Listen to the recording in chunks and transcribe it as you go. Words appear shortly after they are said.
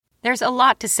There's a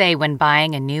lot to say when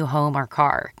buying a new home or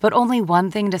car, but only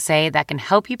one thing to say that can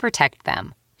help you protect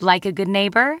them. Like a good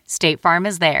neighbor, State Farm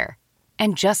is there.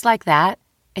 And just like that,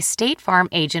 a State Farm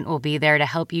agent will be there to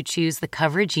help you choose the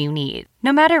coverage you need,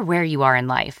 no matter where you are in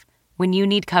life. When you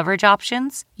need coverage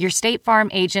options, your State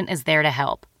Farm agent is there to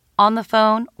help, on the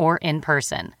phone or in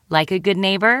person. Like a good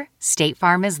neighbor, State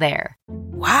Farm is there.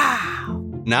 Wow.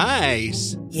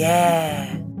 Nice.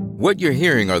 Yeah. What you're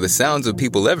hearing are the sounds of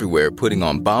people everywhere putting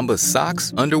on Bombas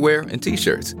socks, underwear, and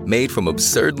T-shirts made from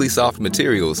absurdly soft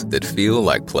materials that feel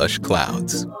like plush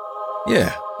clouds.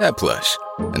 Yeah, that plush.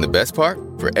 And the best part?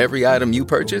 For every item you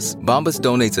purchase, Bombas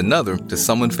donates another to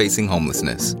someone facing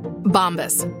homelessness.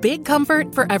 Bombas. Big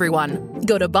comfort for everyone.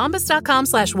 Go to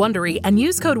bombas.com/Wondery and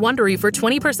use code Wondery for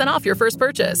 20% off your first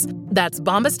purchase. That's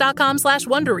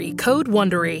bombas.com/Wondery, code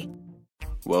Wondery.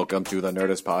 Welcome to the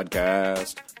Nerdist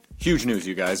Podcast. Huge news,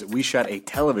 you guys. We shot a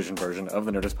television version of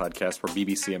the Nerdist Podcast for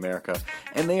BBC America,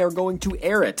 and they are going to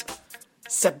air it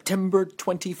September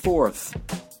 24th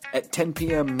at 10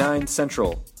 p.m. 9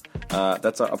 Central.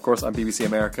 That's, of course, on BBC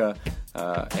America,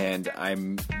 and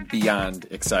I'm beyond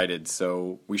excited.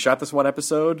 So we shot this one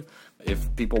episode.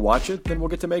 If people watch it, then we'll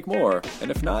get to make more. And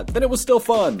if not, then it was still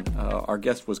fun. Our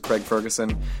guest was Craig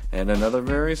Ferguson, and another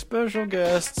very special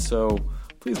guest, so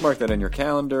please mark that in your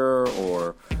calendar,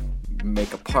 or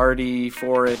make a party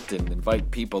for it and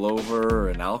invite people over,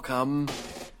 and I'll come.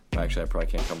 Actually, I probably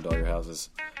can't come to all your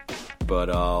houses, but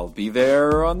I'll be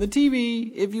there on the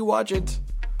TV if you watch it.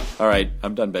 All right,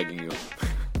 I'm done begging you.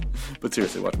 But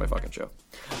seriously, watch my fucking show.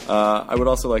 I would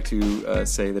also like to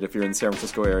say that if you're in the San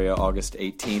Francisco area, August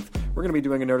 18th, we're going to be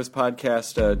doing a Nerdist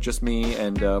Podcast, just me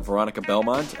and Veronica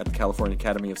Belmont at the California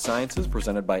Academy of Sciences,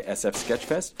 presented by SF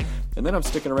Sketchfest. And then I'm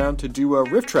sticking around to do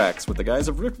Riff Tracks with the guys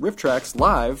of Riff Tracks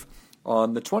live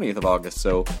on the 20th of August.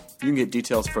 So you can get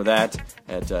details for that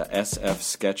at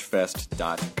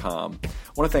sfsketchfest.com. I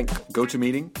want to thank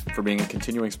GoToMeeting for being a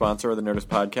continuing sponsor of the Nerdist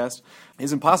Podcast.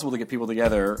 It's impossible to get people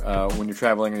together when you're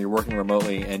traveling or you're working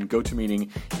remotely, and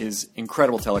GoToMeeting is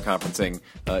incredible teleconferencing.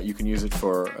 You can use it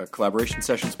for collaboration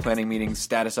sessions, planning meetings,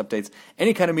 status updates,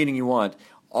 any kind of meeting you want.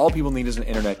 All people need is an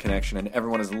internet connection, and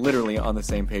everyone is literally on the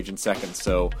same page in seconds.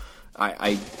 So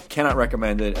I cannot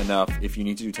recommend it enough. If you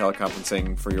need to do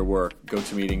teleconferencing for your work,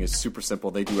 GoToMeeting is super simple.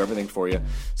 They do everything for you.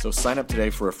 So sign up today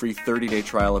for a free 30-day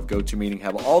trial of GoToMeeting.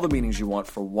 Have all the meetings you want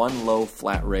for one low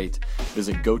flat rate.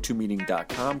 Visit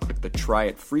GoToMeeting.com, click the Try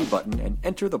It Free button, and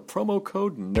enter the promo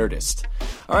code NERDIST.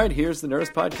 All right, here's the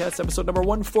Nerdist Podcast, episode number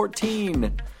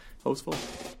 114. Hostful.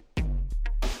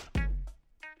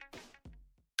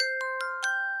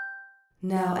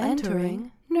 Now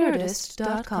entering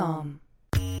Nerdist.com.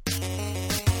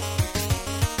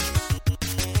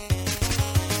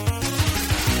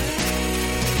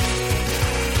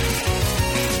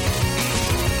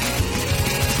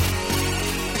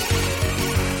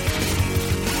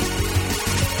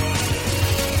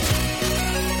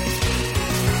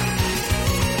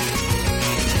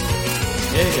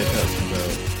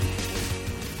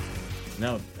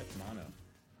 No, that's mono.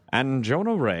 And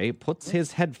Jonah Ray puts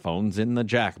his headphones in the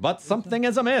jack, but something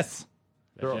is amiss.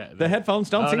 The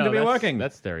headphones don't seem to be working.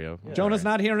 That's stereo. Yeah. Jonah's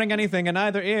not hearing anything in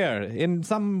either ear. In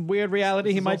some weird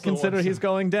reality, he might consider he's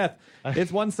going deaf.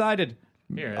 It's one-sided.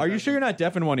 Are you sure you're not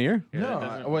deaf in one ear?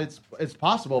 No, well, it's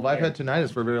possible, but I've had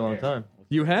tinnitus for a very long time.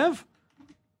 You have?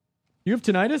 You have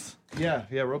tinnitus? Yeah,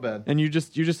 real bad. And you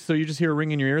just hear a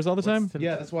ring in your ears all the time?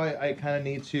 Yeah, that's why I kind of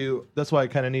need to. That's why I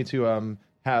kind of need to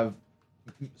have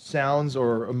sounds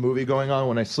or a movie going on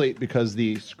when I sleep, because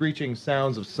the screeching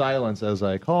sounds of silence, as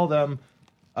I call them.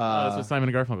 That's what Simon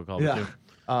and Garfunkel called it too.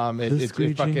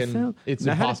 It's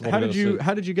now, impossible. How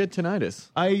did you get tinnitus?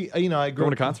 I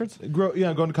going to concerts? Going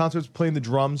to concerts, playing the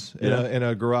drums in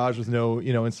a garage with no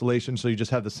insulation, so you just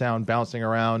have the sound bouncing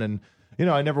around, and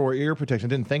I never wore ear protection.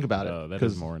 Didn't think about it. That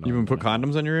is more. You even put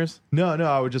condoms on your ears? No.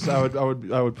 I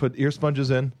would put ear sponges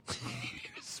in.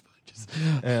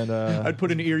 And I'd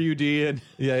put an ear UD in.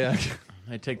 Yeah.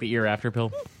 I'd take the ear after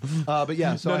pill. But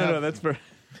yeah, so no, that's for.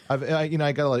 I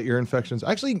got a lot of ear infections.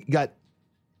 I actually got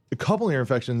a couple ear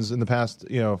infections in the past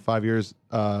 5 years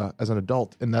as an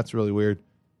adult, and that's really weird.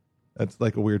 That's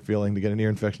like a weird feeling to get an ear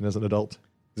infection as an adult.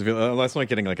 That's like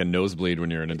getting like a nosebleed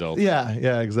when you're an adult.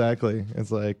 Yeah, exactly. It's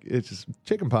just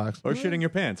chicken pox. Or shitting your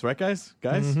pants, right, guys?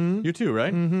 Mm-hmm. You too,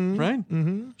 right? Mm-hmm. Right?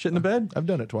 Mm-hmm. Shit in the bed? I've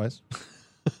done it twice.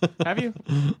 Have you?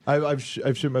 I've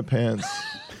shit my pants.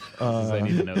 I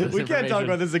need to know this we can't talk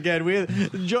about this again.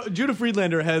 Judah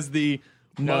Friedlander has the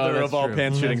mother of all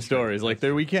pants shitting stories. Like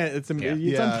we can't. It's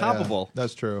untoppable. Yeah.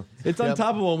 That's true. It's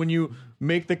untoppable when you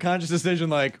make the conscious decision.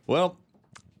 Like, well,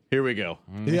 Here we go.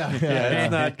 Yeah,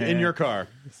 It's not in your car,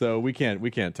 so we can't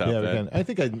top Yeah, we that. can. I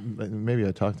think maybe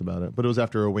I talked about it, but it was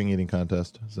after a wing eating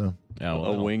contest. So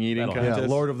A wing eating that'll- contest. yeah,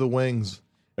 Lord of the Wings.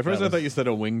 At first, I thought you said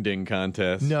a wing ding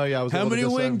contest. No, yeah, I was How able to many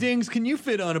just, wing dings can you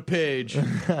fit on a page?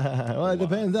 Well, it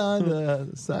depends on the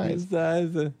size.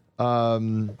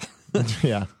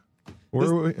 Yeah.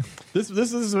 Where were we? This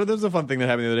is a fun thing that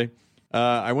happened the other day.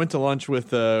 I went to lunch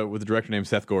with a director named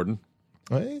Seth Gordon,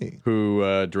 Hey.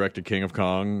 who directed King of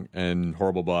Kong and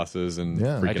Horrible Bosses and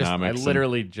Yeah. I Freakonomics.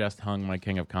 literally just hung my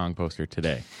King of Kong poster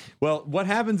today. Well, what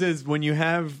happens is when you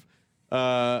have,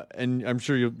 and I'm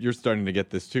sure you're starting to get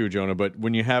this too, Jonah, but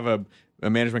when you have a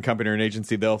management company or an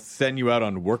agency, they'll send you out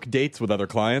on work dates with other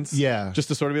clients. Yeah. Just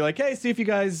to sort of be like, hey, see if you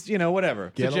guys,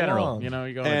 whatever. Get It's a general. along. You know,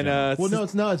 you go. And Well, no,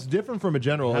 it's not. It's different from a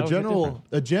general. How A is it general,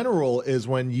 a general is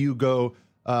when you go.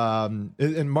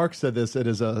 And Mark said this at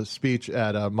his speech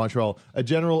at Montreal. A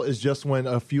general is just when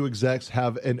a few execs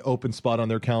have an open spot on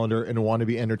their calendar and want to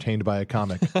be entertained by a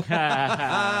comic.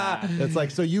 It's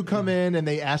like, so you come in and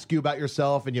they ask you about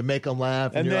yourself and you make them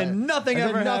laugh, And you're then like- nothing and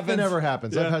ever then happens. Nothing ever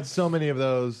happens. Yeah. I've had so many of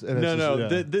those. And it's No,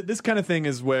 just, yeah. this kind of thing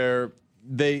is where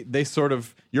they sort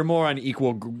of, you're more on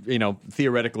equal,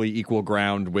 theoretically equal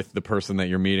ground with the person that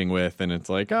you're meeting with, and it's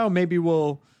like, oh, maybe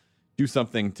we'll do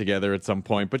something together at some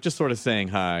point, but just sort of saying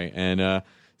hi. And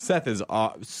Seth is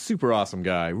super awesome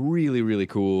guy, really, really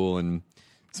cool, and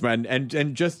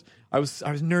just I was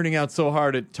nerding out so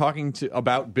hard at talking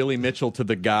about Billy Mitchell to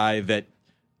the guy that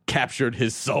captured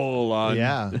his soul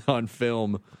on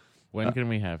film. When can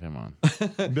we have him on?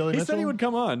 Billy He Mitchell? said he would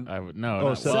come on.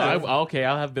 No. Seth. Okay,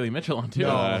 I'll have Billy Mitchell on too.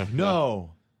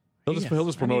 No. He'll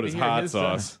just promote his hear hot his,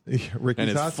 sauce Ricky's and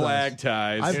his hot flag sauce.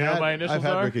 ties. You know what my initials I've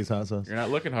had are? Ricky's hot sauce. You're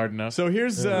not looking hard enough. So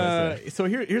here's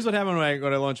here's what happened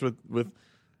when I launched with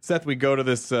Seth. We go to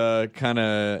this kind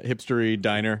of hipstery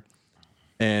diner,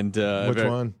 and Which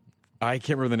one? I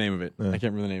can't remember the name of it. I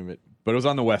can't remember the name of it, but it was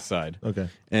on the west side. Okay.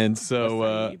 And so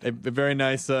a very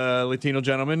nice Latino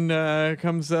gentleman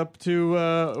comes up to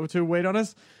wait on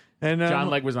us, and John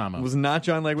Leguizamo. It was not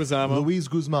John Leguizamo. Luis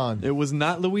Guzman. It was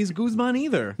not Luis Guzman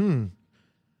either.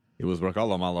 It was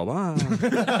Ricardo Malaban.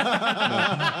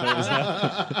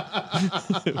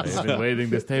 I've been waiting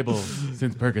this table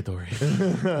since purgatory.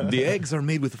 The eggs are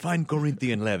made with fine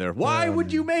Corinthian leather. Why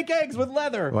would you make eggs with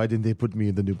leather? Why didn't they put me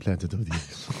in the new Planet of the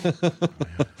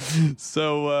Apes?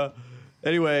 So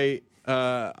anyway,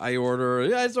 I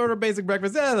just order basic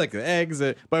breakfast. I like the eggs.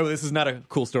 By the way, this is not a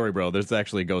cool story, bro. There's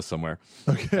actually goes somewhere.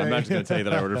 Okay. I'm not just going to tell you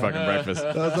that I ordered fucking breakfast.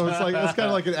 So it's kind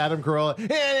of like an Adam Carolla.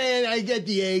 And I get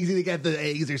the eggs, and they got the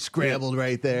eggs are scrambled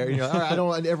right there. You know, all right, I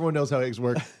don't. Everyone knows how eggs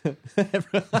work.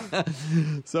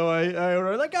 So I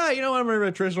order like, I'm ordering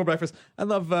a traditional breakfast. I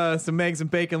love some eggs and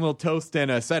bacon, a little toast,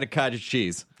 and a side of cottage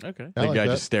cheese. Okay. I The like guy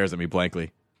that. just stares at me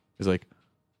blankly. He's like,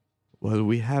 well,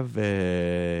 we have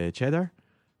cheddar?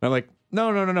 And I'm like,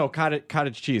 no,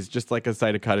 cottage cheese, just like a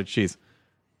side of cottage cheese.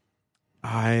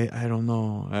 I don't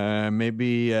know.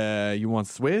 Maybe you want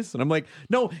Swiss? And I'm like,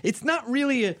 no, it's not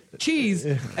really a cheese.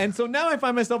 And so now I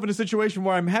find myself in a situation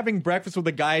where I'm having breakfast with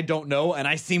a guy I don't know, and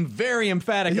I seem very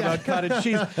emphatic about cottage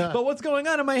cheese. But what's going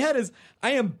on in my head is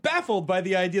I am baffled by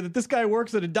the idea that this guy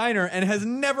works at a diner and has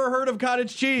never heard of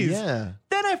cottage cheese. Yeah.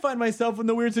 Then I find myself in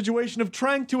the weird situation of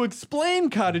trying to explain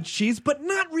cottage cheese, but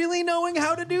not really knowing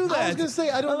how to do that. I was gonna say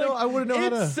I don't know. I wouldn't know how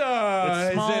to. It's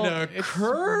small- is it a it's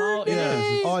curd? small- yeah.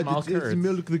 egg? Oh, Small it's curds.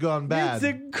 milk that gone bad.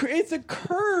 It's a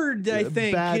curd, I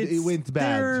think. Bad. It's, It went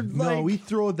they're bad. No, like- we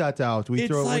throw that out. We It's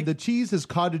throw like- when the cheese is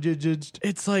cottaged.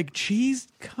 It's like cheese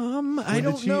cum? I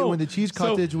don't know. When the cheese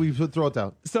cottage, we throw it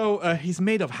out. So he's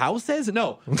made of houses?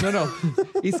 No.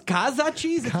 He's casa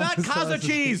cheese? It's not casa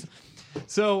cheese.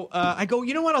 So I go,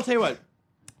 you know what? I'll tell you what.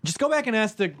 Just go back and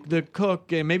ask the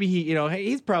cook, and maybe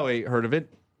he's probably heard of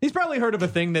it. He's probably heard of a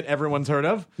thing that everyone's heard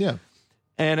of. Yeah.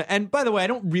 And by the way, I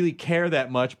don't really care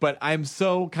that much, but I'm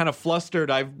so kind of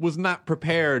flustered. I was not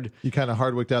prepared. You kind of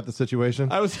hard-wicked out the situation.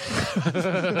 I was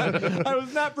I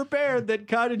was not prepared that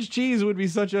cottage cheese would be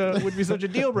such a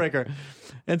deal breaker.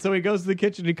 And so he goes to the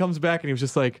kitchen, he comes back, and he was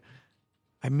just like,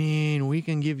 I mean, we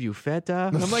can give you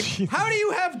feta. And I'm like, how do you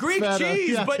have Greek Feta.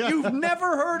 cheese, Yeah, but yeah. you've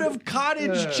never heard of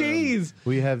cottage cheese?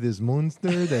 We have this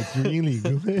monster that's really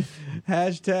good.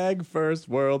 Hashtag first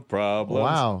world problems.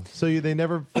 Wow. So they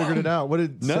never figured it out. What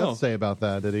did No. Seth say about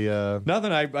that? Did he?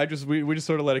 Nothing. We just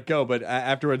sort of let it go. But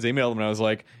afterwards, I emailed him and I was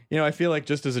like, I feel like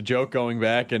just as a joke, going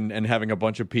back and having a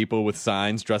bunch of people with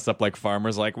signs dressed up like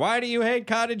farmers, like, why do you hate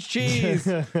cottage cheese?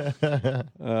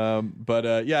 But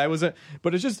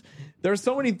it's just there are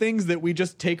so many things that we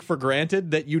just take for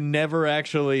granted that you never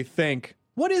actually think,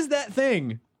 what is that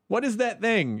thing? What is that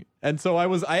thing? And so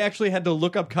I actually had to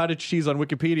look up cottage cheese on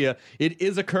Wikipedia. It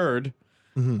is a curd.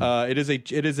 It is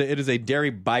a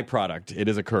dairy byproduct. It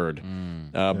is a curd,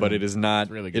 but it is not.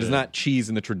 really It is good. not cheese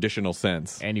in the traditional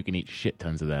sense. And you can eat shit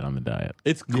tons of that on the diet.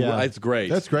 It's it's great.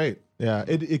 That's great. Yeah,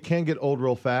 it can get old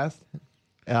real fast.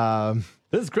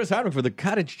 This is Chris Hardwick for the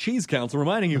Cottage Cheese Council,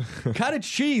 reminding you, cottage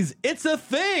cheese, it's a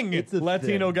thing. It's a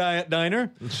Latino thing. guy at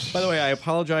diner. By the way, I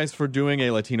apologize for doing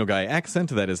a Latino guy accent.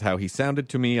 That is how he sounded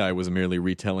to me. I was merely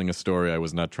retelling a story. I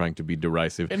was not trying to be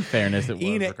derisive. In fairness, it was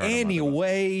In Ricardo any Montalban.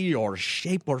 way or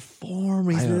shape or form,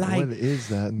 he's What like, is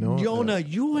that? No, Jonah,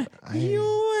 you,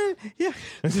 yeah.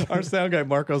 Our sound guy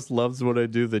Marcos loves what I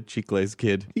do. The Chicles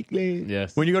kid.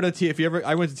 Yes. When you go to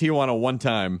I went to Tijuana one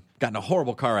time, got in a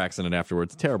horrible car accident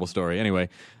afterwards. Terrible story. Anyway,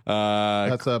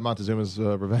 That's Montezuma's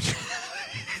revenge.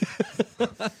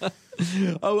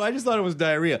 oh, I just thought it was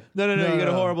diarrhea. No. You get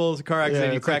a horrible car accident.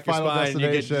 Yeah, You it's crack like your Final spine.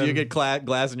 Destination. You get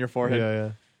glass in your forehead.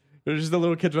 yeah. There's just the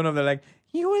little kids run up there like,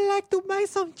 you would like to buy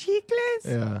some chicles?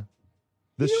 Yeah.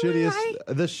 The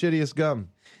shittiest gum.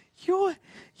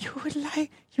 You would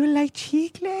like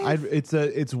chicles?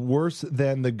 It's worse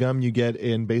than the gum you get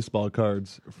in baseball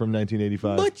cards from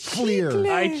 1985. But Clear. chicles.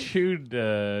 I chewed,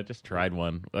 just tried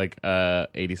one, like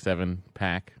 87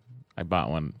 pack. I bought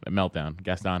one at Meltdown.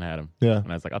 Gaston had them. Yeah.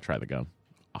 And I was like, I'll try the gum.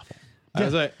 Awful. I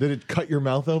was like, Did it cut your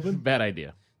mouth open? Bad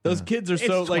idea. those kids are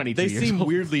so It's like 22 they years seem old.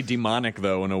 weirdly demonic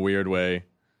though in a weird way.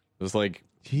 It's like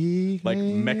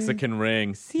Mexican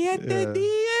ring. Siete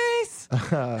diez.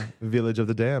 Village of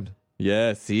the Damned.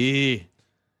 Yeah, see.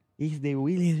 It's the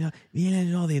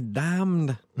village of the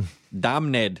damned.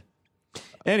 Damned.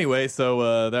 Anyway,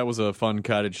 so that was a fun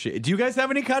cottage cheese. Do you guys have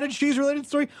any cottage cheese related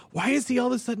story? Why is he all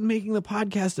of a sudden making the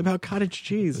podcast about cottage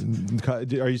cheese?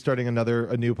 Are you starting a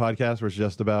new podcast where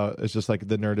it's just like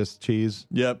the Nerdist cheese?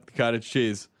 Yep, cottage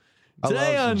cheese. I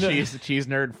Today love on Cheese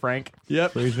nerd Frank.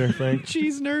 Yep. Fraser Frank.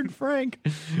 Cheese nerd Frank.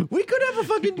 We could have a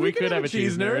fucking. We could have a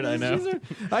cheese nerd, I know. Cheese nerd.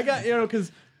 I got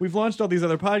because we've launched all these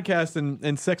other podcasts,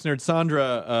 and Sex Nerd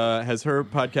Sandra has her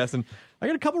podcast, and I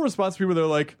got a couple responses from people that are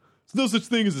like, "There's no such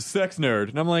thing as a sex nerd,"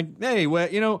 and I'm like, "Hey,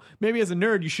 well, maybe as a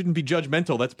nerd you shouldn't be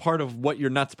judgmental. That's part of what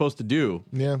you're not supposed to do."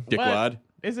 Yeah. Dickwad. What?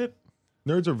 Is it?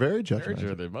 Nerds are very Nerds are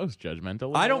judgmental. the most judgmental.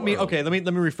 in I the don't mean world. okay. Let me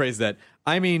rephrase that.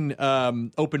 I mean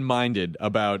open-minded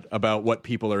about what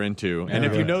people are into. And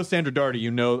if you know Sandra Darty,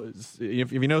 you know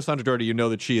if you know Sandra Darty, you know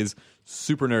that she is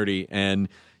super nerdy, and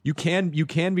you can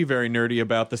be very nerdy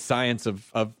about the science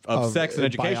of sex and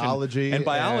education,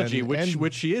 biology and and-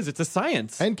 which she is. It's a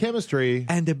science And chemistry.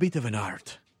 and a bit of an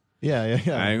art. Yeah.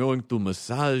 I'm going to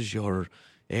massage your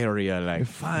area like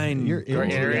fine. You're into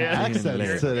the area.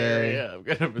 accents today. Yeah, I'm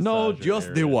gonna No, massage your just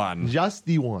area. the one. Just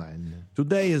the one.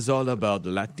 Today is all about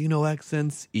Latino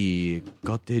accents y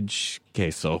cottage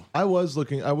queso. I was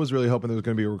really hoping there was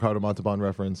going to be a Ricardo Montalban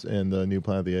reference in the new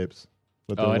Planet of the Apes.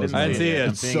 But Oh, there I didn't wasn't. I didn't see it. I'm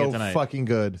It's seeing so it tonight. fucking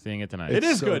good. Seeing it tonight. It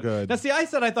is so good. good. Now, see, I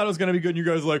said I thought it was going to be good, and you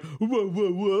guys were like,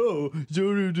 whoa.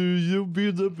 Johnny, do you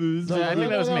beat the booze? I think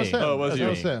that was me. him. Oh, it was That you.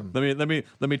 was him.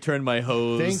 Let me turn my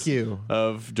hose. Thank you.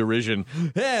 Of derision.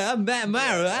 Hey, I'm Matt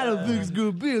Myra. I don't think it's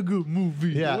gonna be a good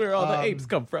movie. Yeah. Where all the apes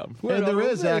come from. And there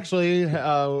is actually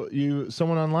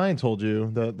someone online told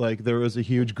you that like there was a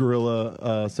huge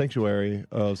gorilla sanctuary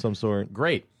of some sort.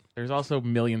 Great. There's also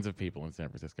millions of people in San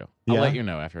Francisco. I'll Yeah? let you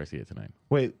know after I see it tonight.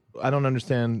 Wait, I don't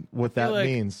understand what feel that like,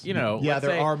 means. you know, yeah, let's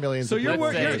there say- are millions. So of you're people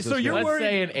worried- in San you're- so Francisco. you're Let's worried-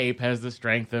 say an ape has the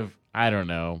strength of, I don't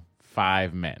know,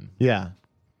 5 men. Yeah.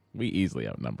 We easily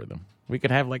outnumber them. We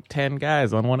could have like 10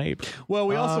 guys on one ape. Well,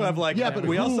 we also have like yeah, but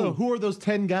who are those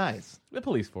 10 guys? The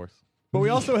police force. but we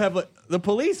also have like, the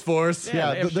police force.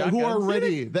 Yeah, they have who are shotguns.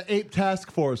 ready? The ape task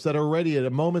force that are ready at a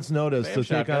moment's notice They to have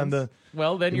take on shotguns. the.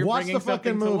 Well, then you're Watch bringing the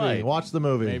fucking something to movie. light. Watch the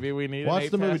movie. Maybe we need an Watch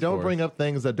ape the movie. task Don't force. bring up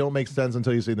things that don't make sense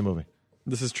until you see the movie.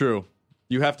 This is true.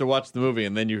 You have to watch the movie,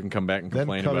 and then you can come back and Then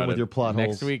complain come in about with it. your plot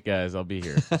Next holes. week, guys, I'll be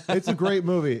here. It's a great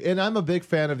movie, and I'm a big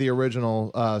fan of the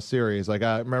original series. Like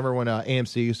I remember when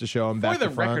AMC used to show them back For the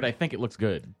to front. record, I think it looks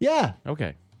good. Yeah.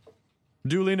 Okay.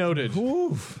 Duly noted.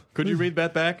 Oof. Could you read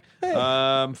that back?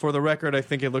 For the record, I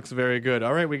think it looks very good.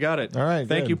 All right, we got it. All right,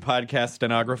 Thank good. you, podcast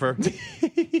stenographer.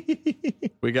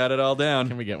 We got it all down.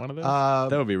 Can we get one of those?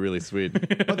 That would be really sweet.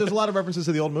 Do But there's a lot of references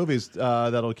to the old movies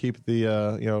that'll keep the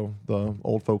the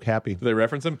old folk happy. they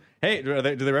reference them? Hey, do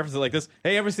they reference it like this?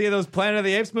 Hey, ever see those Planet of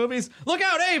the Apes movies? Look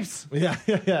out, apes!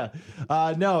 Yeah.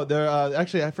 No, they're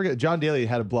actually I forget. John Daly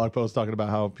had a blog post talking about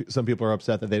how some people are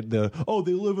upset that they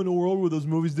live in a world where those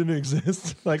movies didn't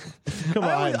exist. Like, come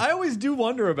on. I always do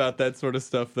wonder about that sort of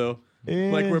stuff, though.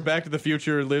 Like where Back to the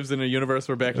Future lives in a universe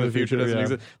where Back to the Future doesn't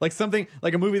exist. Like something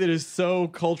like a movie that is so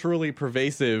culturally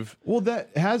pervasive. Well,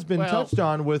 that has been touched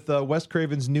on with Wes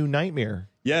Craven's New Nightmare.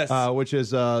 Yes, which is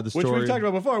the story which we've talked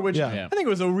about before. Which I think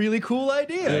was a really cool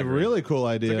idea. A really cool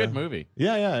idea. It's a good movie.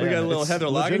 Yeah. We got a little Heather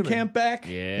Langenkamp back.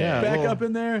 Back up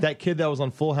in there. That kid that was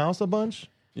on Full House a bunch.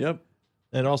 Yep.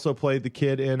 And also played the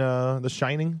kid in The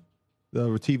Shining, the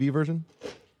TV version.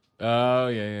 Oh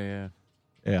yeah.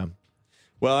 Yeah.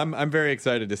 Well, I'm very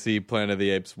excited to see Planet of the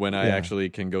Apes when I actually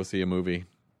can go see a movie.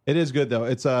 It is good though.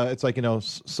 It's like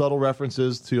subtle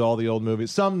references to all the old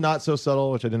movies. Some not so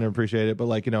subtle, which I didn't appreciate it. But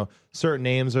like certain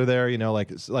names are there.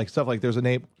 Like stuff like there's a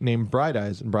name named Bright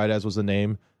Eyes, and Bright Eyes was the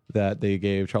name that they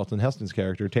gave Charlton Heston's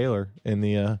character Taylor in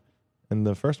the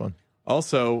first one.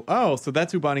 Also, so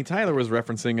that's who Bonnie Tyler was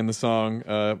referencing in the song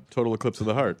 "Total Eclipse of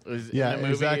the Heart."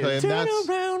 Exactly. And that's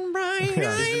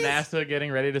Is NASA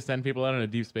getting ready to send people out on a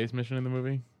deep space mission in the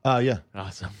movie? Yeah.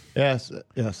 Awesome. Yes.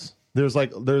 There's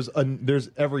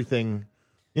everything,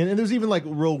 and there's even like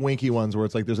real winky ones where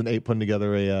it's like there's an ape putting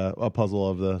together a puzzle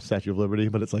of the Statue of Liberty,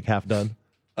 but it's like half done.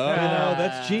 Oh,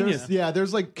 that's genius.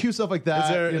 There's like cute stuff like that.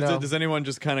 Does anyone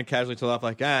just kind of casually tell off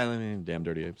like, damn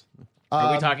dirty apes?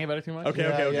 Are we talking about it too much? Okay.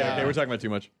 We're talking about too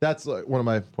much. That's one of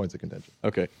my points of contention.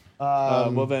 Okay.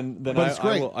 Well, then but it's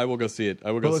great. I will go see it.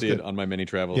 I will go see it on my many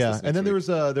travels. Yeah, and then there was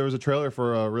a trailer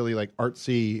for a really like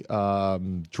artsy,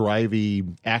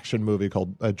 drivey action movie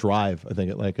called Drive. I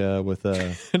think it with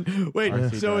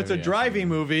wait. So it's a drivey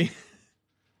movie.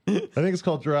 I think it's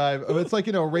called Drive. It's like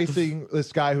racing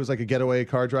this guy who's like a getaway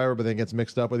car driver, but then gets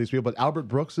mixed up with these people. But Albert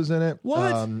Brooks is in it.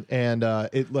 What?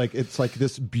 It's like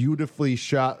this beautifully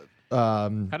shot. How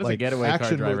does a getaway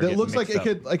action car driver movie? It get looks like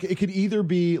mixed up? it could either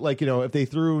be like if they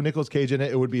threw Nicolas Cage in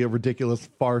it, it would be a ridiculous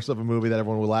farce of a movie that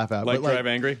everyone would laugh at. Like but Drive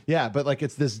Angry. Yeah, but like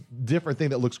it's this different thing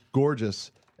that looks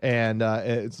gorgeous, and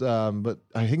but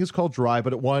I think it's called Drive.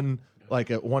 But it won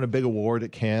a big award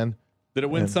at Cannes. Did it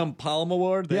win some Palm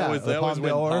Award? They always win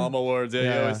Palm Awards. Yeah,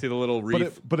 you always see the little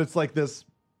wreath. But it's like this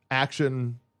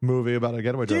action movie about a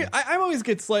getaway driver. I always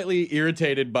get slightly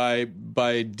irritated by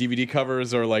DVD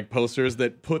covers or like posters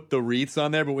that put the wreaths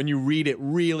on there, but when you read it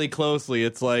really closely,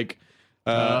 it's like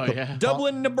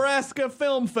Dublin, Nebraska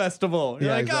Film Festival.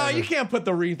 You're exactly. you can't put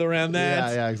the wreath around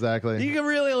that. Yeah, exactly. You can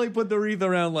really only put the wreath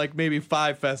around like maybe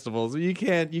 5 festivals. You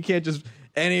can't just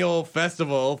any old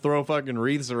festival throw fucking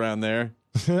wreaths around there.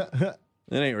 That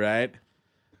ain't right.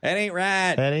 That ain't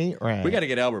right. We got to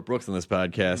get Albert Brooks on this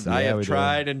podcast. Yeah, I have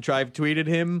tried tweeted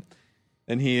him,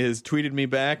 and he has tweeted me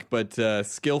back, but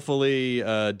skillfully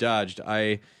dodged.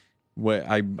 I'm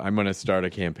going to start a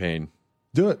campaign.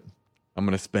 Do it. I'm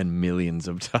going to spend millions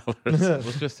of dollars.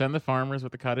 Let's just send the farmers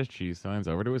with the cottage cheese signs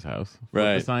over to his house.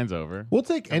 Flip the signs over. We'll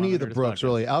take any of the Brooks,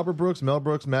 really. Albert Brooks, Mel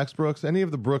Brooks, Max Brooks, any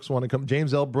of the Brooks want to come.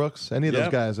 James L. Brooks, any of those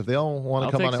guys, if they all want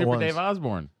to come on at Super once. Dave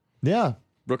Osborne. Yeah.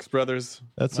 Brooks Brothers.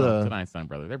 That's it's an Einstein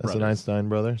brother. They're brothers. That's an Einstein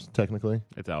brothers, technically.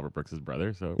 It's Albert Brooks'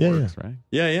 brother, so it works, right?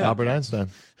 Yeah. Albert Einstein.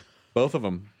 Both of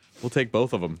them. We'll take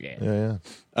both of them. Yeah.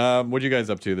 What are you guys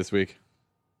up to this week?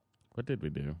 What did we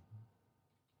do?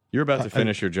 You're about to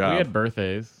finish your job. We had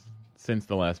birthdays since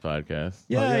the last podcast.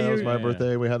 Yeah, it was my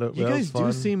birthday. We had You guys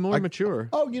do seem more mature.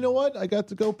 Oh, you know what? I got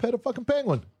to go pet a fucking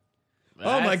penguin.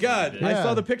 Oh my God! Yeah. I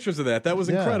saw the pictures of that. That was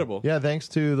incredible. Yeah, thanks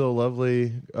to the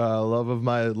lovely love of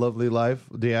my lovely life,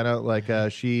 Deanna. Like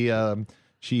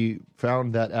she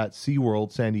found that at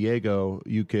SeaWorld San Diego,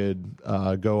 you could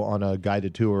go on a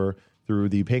guided tour through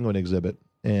the penguin exhibit,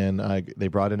 and they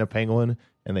brought in a penguin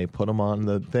and they put him on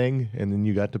the thing, and then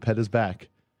you got to pet his back,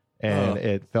 and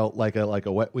it felt like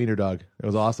a wet wiener dog. It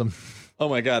was awesome. Oh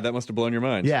my God, that must have blown your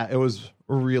mind. Yeah, it was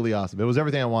really awesome. It was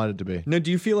everything I wanted it to be. Now, do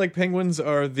you feel like penguins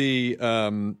are the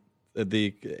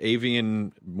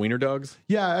avian wiener dogs?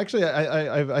 Yeah, actually,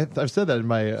 I've said that in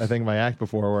my act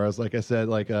before, where I said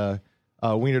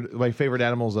wiener. My favorite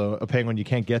animal is a penguin. You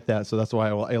can't get that, so that's why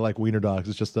I like wiener dogs.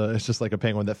 It's just like a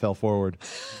penguin that fell forward.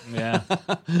 Yeah,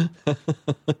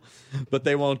 but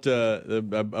they won't.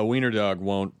 A wiener dog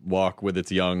won't walk with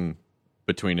its young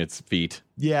between its feet.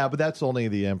 Yeah, but that's only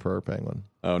the emperor penguin.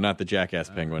 Oh, not the jackass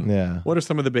penguin. Yeah. What are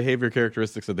some of the behavior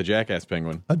characteristics of the jackass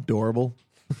penguin? Adorable.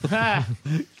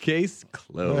 Case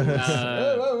closed.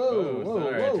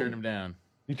 Sorry, I turned him down.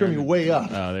 You turned me way up.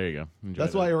 Oh, there you go. Enjoy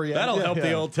That's that. why I reacted. That'll help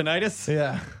the old tinnitus.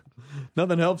 Yeah.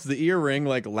 Nothing helps the ear ring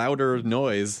like louder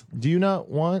noise. Do you not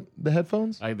want the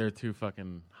headphones? They're too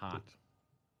fucking hot.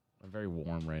 I'm very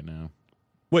warm right now.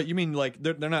 What, you mean like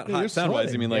they're not Yeah, hot you're sound-wise?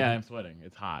 sweating. You mean like... Yeah, I'm sweating.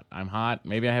 It's hot. I'm hot.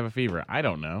 Maybe I have a fever. I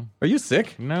don't know. Are you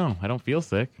sick? No, I don't feel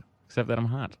sick, except that I'm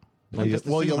hot. You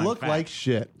assume I'm look fat. like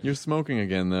shit. You're smoking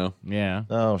again, though. Yeah.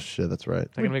 Oh, shit, that's right. Is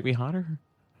that going to make me hotter?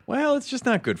 Well, it's just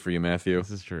not good for you, Matthew.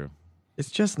 This is true. It's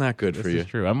just not good This for you. is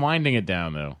true. I'm winding it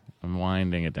down, though. I'm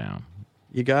winding it down.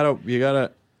 You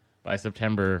gotta. By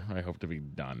September, I hope to be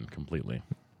done completely.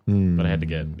 But I had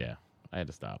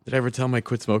to stop. Did I ever tell my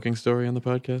quit smoking story on the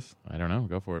podcast? I don't know.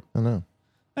 Go for it. I don't know.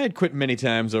 I had quit many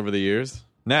times over the years.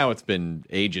 Now it's been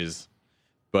ages,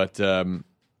 but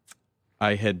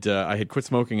I had quit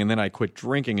smoking and then I quit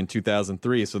drinking in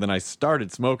 2003. So then I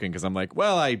started smoking because I'm like,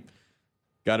 well, I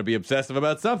got to be obsessive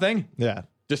about something Yeah.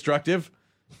 destructive.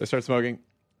 I start smoking,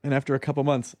 and after a couple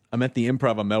months, I'm at the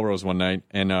Improv on Melrose one night,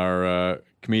 and our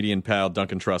comedian pal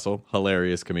Duncan Trussell,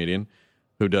 hilarious comedian,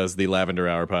 who does the Lavender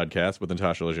Hour podcast with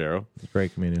Natasha Leggero.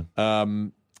 Great comedian.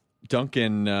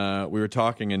 Duncan, we were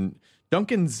talking, and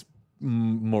Duncan's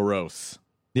morose,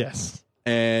 Yes.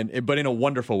 but in a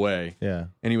wonderful way. Yeah.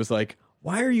 And he was like,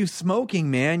 "Why are you smoking,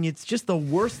 man? It's just the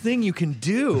worst thing you can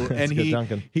do." And good,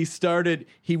 Duncan.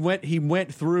 he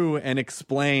went through and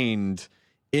explained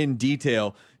in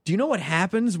detail. Do you know what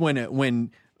happens when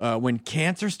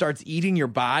cancer starts eating your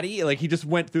body? Like, he just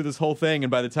went through this whole thing,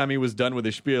 and by the time he was done with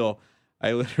his spiel,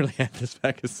 I literally had this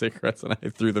pack of cigarettes and I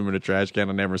threw them in a trash can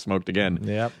and never smoked again.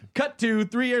 Yep. Cut to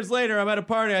 3 years later, I'm at a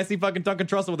party. I see fucking Duncan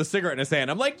Trussell with a cigarette in his hand.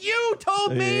 I'm like, "You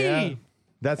told me." Yeah.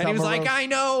 That's And how he was morose, like, "I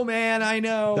know, man, I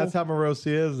know." That's how morose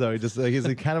he is, though. He's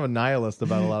kind of a nihilist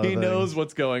about a lot of he things. knows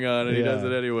what's going on, and he does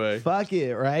it anyway. Fuck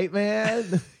it, right,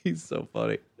 man? He's so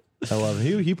funny. I love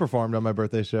him. He performed on my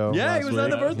birthday show. Yeah, he last was on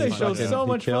week. the birthday He show. fucking- So he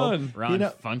much killed. fun. Ron You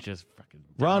know- Funches fucking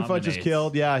Ron Funches dominates.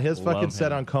 killed. Yeah, his Love fucking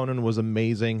set him. on Conan was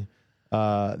amazing.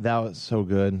 That was so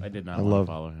good. I did not want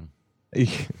to follow him.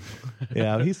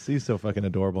 Yeah, he's so fucking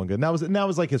adorable and good. And that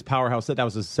was like his powerhouse set. That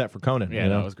was his set for Conan. Yeah, you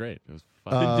know? no, it was great. It was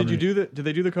fun. Did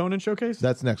they do the Conan showcase?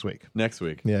 That's next week. Next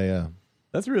week. Yeah.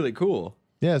 That's really cool.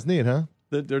 Yeah, it's neat, huh?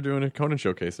 That they're doing a Conan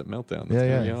showcase at Meltdown. That's Yeah,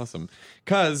 gonna yeah. be awesome.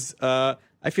 Because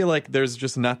I feel like there's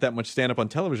just not that much stand up on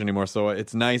television anymore. So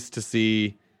it's nice to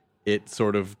see it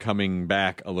sort of coming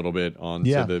back a little bit onto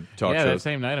Yeah. the talk Yeah, that shows.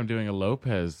 same night I'm doing a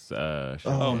Lopez show.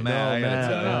 Oh, Matt, I gotta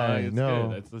tell you. It's no.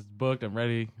 good. It's booked. I'm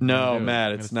ready. No, I'm gonna do it.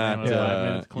 Matt, I'm it's gonna not. stand on 5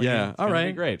 minutes clean. Yeah, It's all gonna right.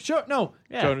 be great. Sure, no.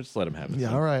 Yeah. Jonah, just let him have it.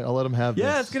 Yeah, all right. I'll let him have this.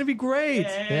 Yeah, it's going to be great.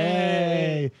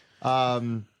 Yay.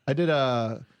 I did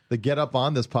the Get Up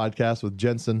on This podcast with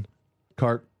Jensen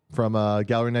Cart from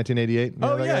Gallery 1988. You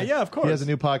know Oh, that yeah, guy? yeah, of course. He has a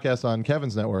new podcast on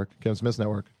Kevin Smith's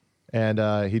network. And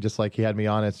he had me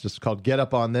on it. It's just called Get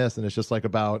Up on This, and it's just like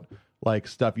about like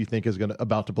stuff you think is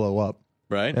about to blow up.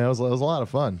 Right? And it was a lot of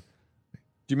fun.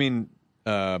 Do you mean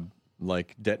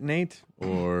like detonate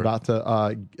or About to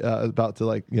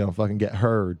like, fucking get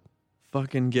heard.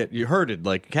 fucking get you herded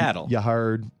like cattle? You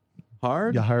heard.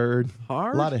 Hard? You heard.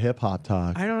 Hard? A lot of hip hop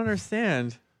talk. I don't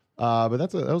understand. But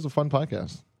that was a fun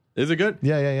podcast. Is it good?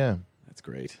 Yeah. That's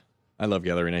great. I love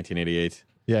Gallery 1988.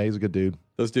 Yeah, he's a good dude.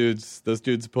 Those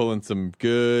dudes pulling some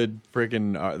good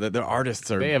freaking. The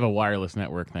artists are. They have a wireless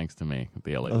network thanks to me at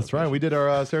the LA. That's right. We did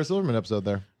our Sarah Silverman episode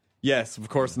there. Yes, of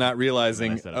course, not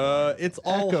realizing Nice setup. it's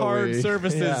all Echoey. hard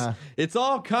surfaces. Yeah. It's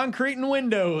all concrete and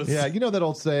windows. Yeah, you know that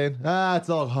old saying, it's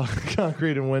all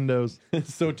concrete and windows.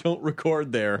 So don't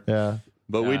record there. Yeah.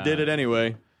 But we did it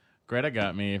anyway. Greta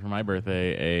got me for my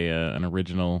birthday an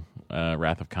original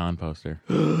Wrath of Khan poster.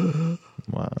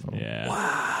 Wow. Yeah.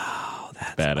 Wow,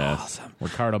 that's badass. Awesome.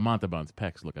 Ricardo Montalban's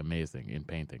pecs look amazing in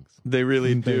paintings. They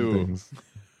really do. Things.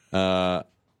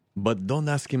 But don't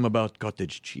ask him about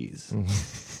cottage cheese.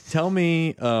 Tell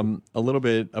me a little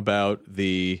bit about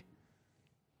the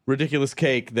ridiculous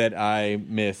cake that I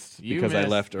missed because I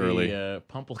left early. The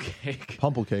Pumple cake.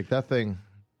 Pumple cake. That thing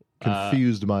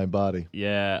confused my body.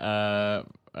 Yeah,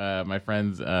 my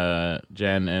friends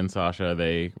Jen and Sasha,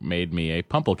 they made me a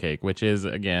Pumple cake, which is,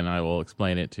 again, I will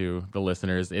explain it to the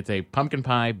listeners. It's a pumpkin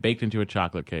pie baked into a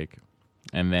chocolate cake,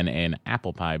 and then an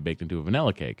apple pie baked into a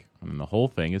vanilla cake, and then the whole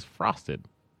thing is frosted.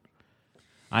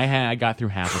 I got through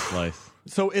half a slice.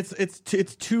 So it's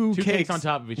two Cakes on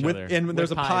top of each other, and with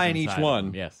there's a pies pie in each inside of one.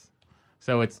 them, Yes.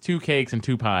 So it's 2 cakes and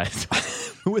 2 pies.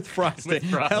 with frosting, With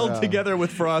frosting. held together with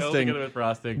Held frosting, together with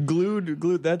frosting.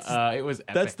 glued. That's It was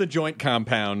epic. that's the joint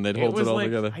compound that It holds was it all like,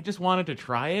 together. I just wanted to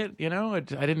try it, you know? I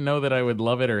didn't know that I would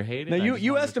love it or hate it. Now I you just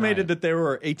wanted to estimated try it. that there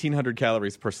were 1,800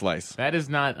 calories per slice. That is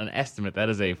not an estimate. That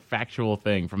is a factual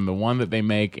thing from the one that they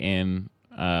make in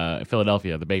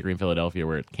Philadelphia, the bakery in Philadelphia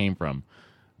where it came from.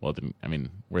 Well, it didn't, I mean,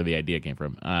 where the idea came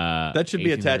from. That should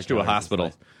be 1,800 attached to a calories hospital.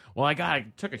 slice. Well, I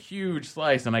took a huge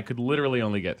slice, and I could literally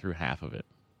only get through half of it.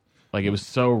 Like, it was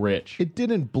so rich. It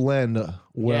didn't blend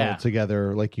well Yeah.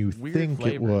 together like you Weird think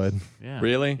flavors. it would. Yeah.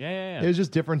 Really? Yeah. It was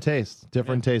just different tastes.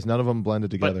 Different tastes. None of them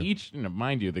blended together. But each,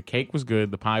 mind you, the cake was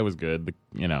good, the pie was good,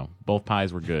 both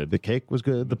pies were good. The cake was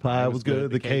good. The pie was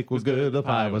good. The cake was good. The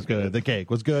pie was good. The cake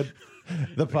was good.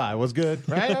 The pie was good.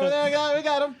 Right over there, we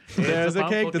got him. There's a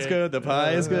cake that's good. The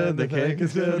pie is good. The cake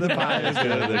is good. The pie is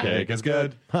good. The cake is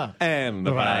good. And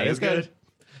the pie is good.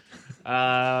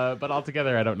 But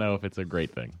altogether, I don't know if it's a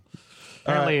great thing.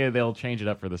 Apparently, they'll change it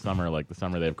up for the summer. Like the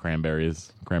summer, they have cranberry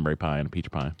pie, and a peach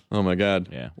pie. Oh my God.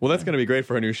 Yeah. Well, that's going to be great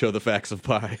for our new show, The Facts of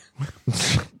Pie.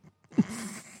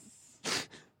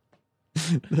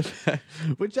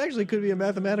 Which actually could be a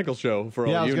mathematical show for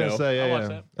all Yeah, I was you going know. to say, I'll yeah, watch yeah.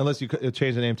 that. Unless you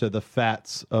change the name to The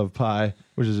Fats of Pie,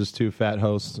 which is just two fat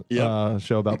hosts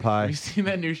show about Have pie. you seen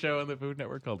that new show on the Food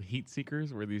Network called Heat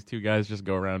Seekers, where these two guys just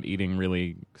go around eating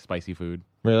really spicy food?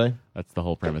 Really? That's the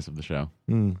whole premise of the show.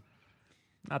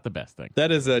 Not the best thing.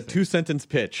 That is a 2-sentence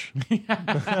pitch.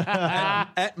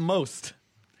 At most.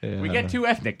 Yeah. We get two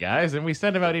ethnic guys, and we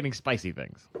send them out eating spicy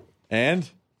things. And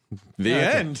the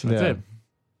end. That's Yeah. it.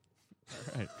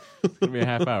 All right. It's going to be a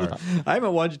half hour. I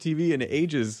haven't watched TV in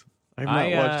ages. I've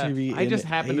not watched TV I in just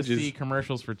happen ages. to see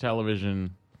commercials for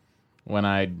television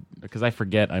because I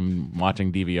forget I'm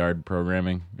watching DVR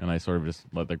programming, and I sort of just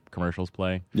let the commercials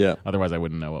play. Yeah. Otherwise, I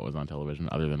wouldn't know what was on television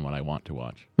other than what I want to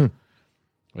watch.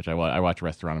 Which I watch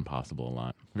Restaurant Impossible a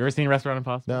lot. Have you ever seen Restaurant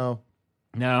Impossible?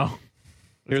 No.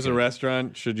 Here's a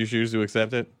restaurant. Should you choose to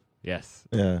accept it? Yes.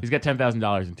 Yeah. He's got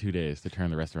 $10,000 in 2 days to turn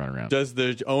the restaurant around. Does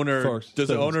the owner Forks, does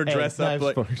the spoons, owner dress eggs, up knives,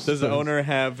 like forks, does the spoons. owner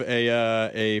have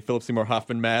a Philip Seymour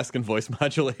Hoffman mask and voice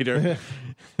modulator?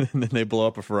 And then they blow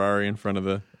up a Ferrari in front of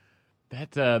the.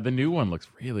 That the new one looks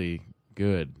really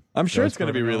good. I'm sure Ghost it's going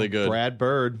to be Protocol. really good. Brad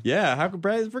Bird. Yeah, how could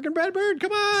freaking Brad Bird?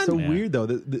 Come on. So Yeah. weird though.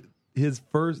 This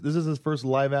is his first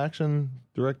live action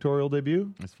directorial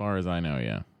debut, As far as I know,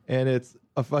 yeah. and it's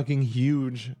a fucking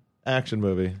huge action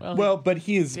movie. Well, but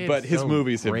his did his so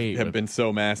movies great have with- been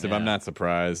so massive. I'm Yeah. not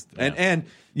surprised. Yeah. And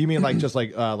You mean like just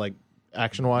like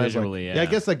action wise? Visually, I yeah.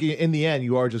 guess like in the end,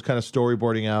 you are just kind of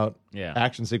storyboarding out Yeah.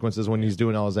 action sequences when he's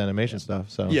doing all his animation stuff.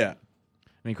 So yeah,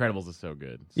 The Incredibles is so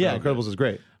good. yeah, So Incredibles is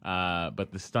great. good.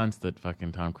 But the stunts that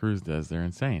fucking Tom Cruise does, they're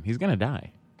insane. He's going to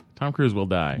die. Tom Cruise will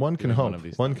die. One can doing hope. of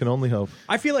these One stunts. can only hope.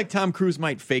 I feel like Tom Cruise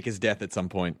might fake his death at some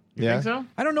point. You Yeah. think so?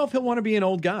 I don't know if he'll want to be an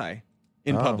old guy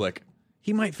in Oh. public.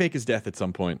 He might fake his death at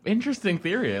some point. Interesting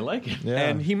theory. I like it. Yeah.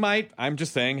 And he might, I'm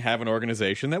just saying, have an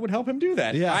organization that would help him do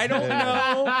that. Yeah. I don't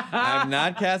Yeah. know. I'm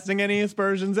not casting any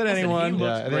aspersions at Listen, anyone. He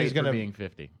looks and then great he's gonna- for being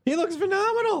 50. He looks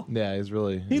phenomenal. Yeah, he's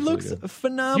really. He looks really good.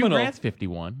 phenomenal. Hugh Grant's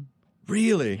 51.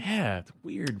 Really? Yeah, it's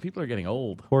weird. People are getting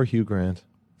old. Poor Hugh Grant.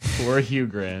 Poor Hugh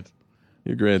Grant.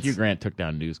 Hugh Grant. Hugh Grant took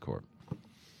down News Corp.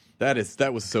 That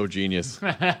was so genius. You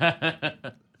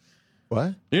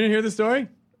What? didn't hear the story?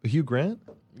 Hugh Grant?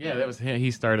 Yeah, that was him.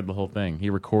 He started the whole thing. He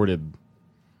recorded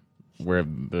where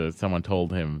someone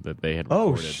told him that they had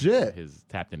Oh, recorded shit. his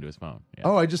tapped into his phone. Yeah.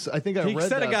 Oh, I think I He read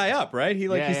set that. a guy up, right? He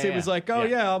Yeah, he yeah, was yeah. like, oh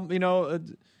Yeah.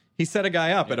 he set a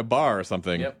guy up at a bar or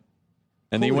something. Yep.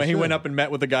 And Holy he shit. went up and met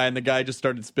with the guy, and the guy just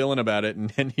started spilling about it,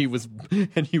 and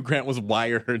Hugh Grant was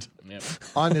wired. Yep.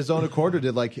 On his own accord, or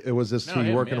did it was this No, who you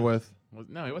him, working yeah. with?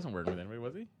 No, he wasn't working with anybody,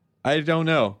 was he? I don't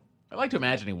know. I like to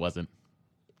imagine he wasn't.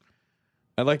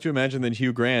 I'd like to imagine that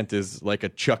Hugh Grant is like a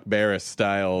Chuck Barris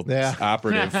style Yeah.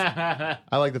 operative. I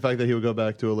like the fact that he would go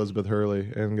back to Elizabeth Hurley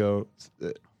and go,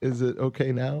 "Is it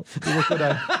okay now? Look what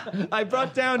I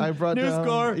brought down I brought News down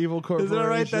Corp. Evil Is it all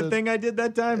right, that Corporation. thing I did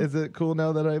that time? Is it cool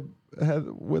now that I had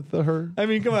with the her? I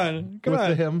mean, come on. Come with on.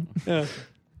 the him? Yeah.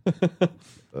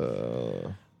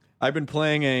 I've been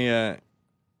playing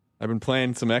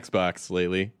some Xbox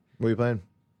lately. What are you playing?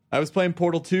 I was playing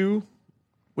Portal 2,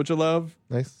 which I love.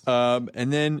 Nice.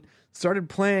 And then started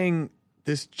playing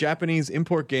this Japanese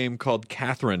import game called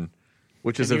Catherine,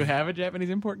 which is Did you have a Japanese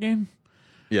import game?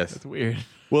 yes. That's weird.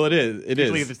 Well, it is. It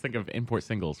Usually you is. just think of import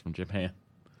singles from Japan.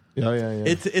 Oh yeah.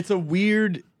 It's a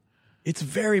weird. It's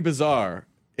very bizarre.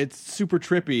 It's super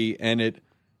trippy, and it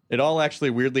all actually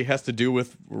weirdly has to do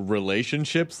with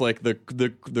relationships. Like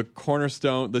the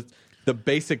cornerstone, the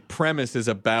basic premise is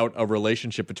about a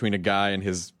relationship between a guy and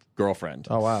his girlfriend.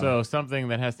 Oh wow. So something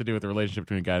that has to do with the relationship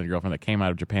between a guy and a girlfriend that came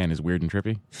out of Japan is weird and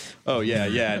trippy. Oh yeah.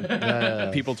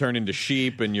 And people turn into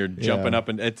sheep, and you're jumping up,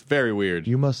 and it's very weird.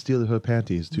 you must steal her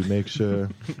panties to make sure.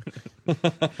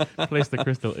 Place the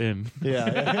crystal in.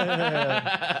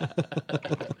 yeah.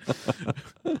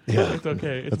 It's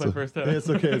okay. It's my first time. It's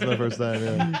okay. It's my first time.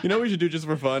 Yeah. You know what we should do just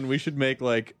for fun? We should make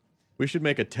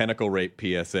a tentacle rape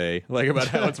PSA, like about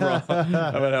how it's wrong.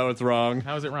 About how it's wrong.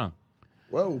 How is it wrong?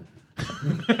 Whoa.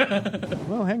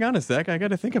 Well, hang on a sec. I got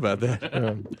to think about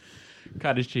that.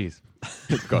 Cottage cheese.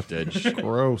 Cottage.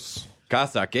 Gross.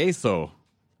 Casa queso.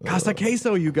 Casa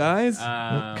queso, you guys.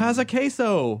 Casa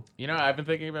queso. You know, I've been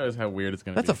thinking about is how weird it's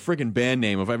going to be. That's a friggin' band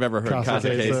name if I've ever heard Casa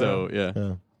queso.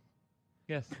 Yeah.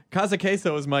 Yes. Casa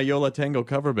queso is my Yola Tango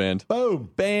cover band. Boom.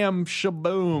 Bam,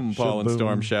 shaboom. Paul and Shaboom.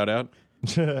 Storm shout out.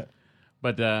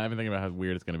 But I've been thinking about how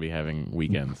weird it's going to be having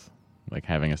weekends, like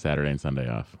having a Saturday and Sunday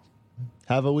off.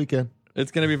 Have a weekend. It's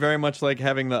going to be very much like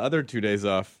having the other 2 days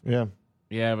off. Yeah.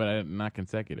 Yeah, but not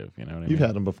consecutive. You know what I mean? You've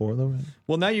had them before, though, right?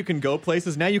 Well, now you can go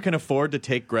places. Now you can afford to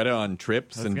take Greta on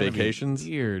trips That's and gonna be vacations.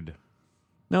 Weird.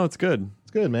 No, it's good.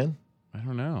 It's good, man. I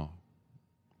don't know.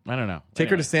 Take her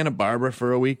to Anyway. Santa Barbara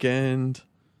for a weekend.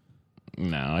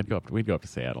 No, we'd go up to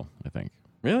Seattle, I think.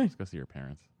 Really? Let's go see your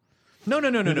parents. No.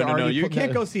 already You put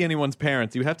can't that- go see anyone's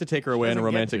parents. You have to take her away on a Doesn't get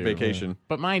romantic to. vacation.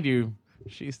 But mind you,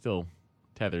 she's still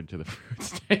tethered to the fruit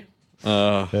stand.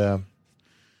 Yeah.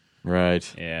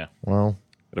 Right. Yeah. Well,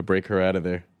 Gotta break her out of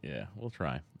there. Yeah, we'll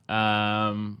try.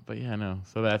 But yeah, no.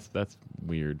 So that's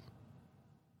weird.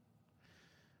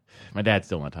 My dad's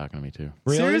still not talking to me too.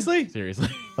 really? Seriously.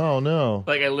 Oh, no.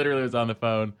 Like I literally was on the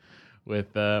phone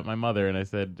with my mother and I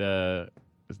said,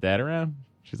 "Is Dad around?"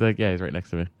 She's like, "Yeah, he's right next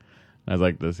to me." I was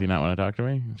like, "Does he not want to talk to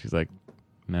me?" And she's like,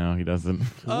 "No, he doesn't."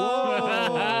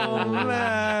 Oh,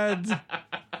 Matt.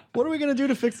 What are we gonna do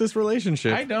to fix this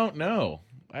relationship? I don't know.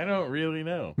 I don't really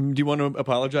know. Do you want to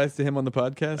apologize to him on the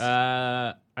podcast?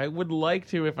 I would like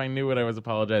to if I knew what I was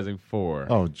apologizing for.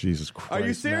 Oh, Jesus Christ. Are you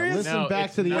Matt. serious? Listen No, back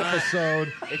it's to the not.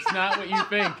 episode. It's not what you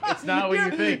think. It's not what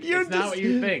you think. It's not what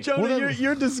you think. Jonah, Well, then-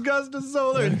 your disgust is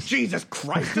so there. Jesus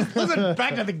Christ. Just listen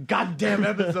back to the goddamn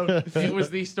episode. It was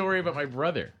the story about my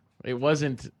brother. It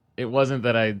wasn't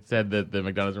that I said that the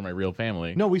McDonald's were my real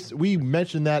family. No, we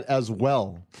mentioned that as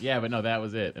well. Yeah, but no, that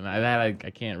was it. And I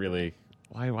can't really.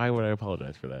 Why would I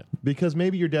apologize for that? Because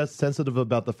maybe your dad's sensitive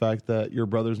about the fact that your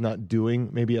brother's not doing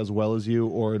maybe as well as you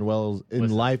or in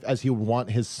Listen. life as he would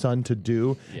want his son to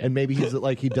do. Yeah. And maybe he's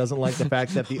like he doesn't like the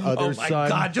fact that the other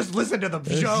son. just listen to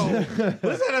the show.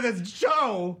 Listen to this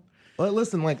show. Well,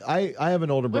 listen, like I have an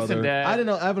older brother. Listen, Dad. I don't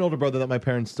know. I have an older brother that my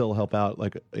parents still help out,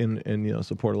 like in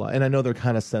support a lot, and I know they're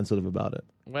kind of sensitive about it.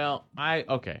 Well,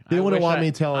 okay. They I wouldn't wish want me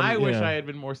telling- I wish yeah. I had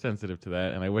been more sensitive to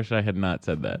that, and I wish I had not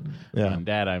said that. Yeah. And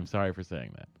Dad, I'm sorry for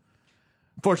saying that.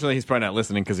 Fortunately, he's probably not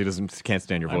listening because he can't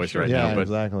stand your I'm voice sure right he Yeah, now. But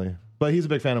exactly. But he's a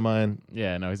big fan of mine,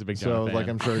 Yeah, no, he's a big so Jonah fan. like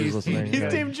I'm sure he's listening. he's Yeah.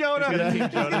 Team Jonah. He's got a Team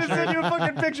He's Jonah gonna shirt. send you a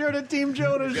fucking picture of a Team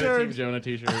Jonah He's got a Team shirt. Jonah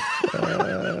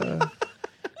t-shirt.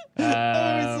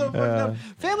 That is so fucked up.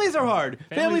 Families are hard.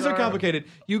 Families are are- complicated.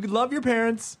 You love your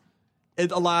parents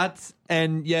a lot,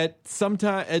 and yet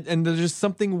sometimes, and there's just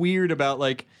something weird about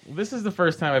like. This is the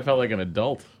first time I felt like an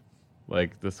adult.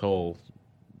 Like this whole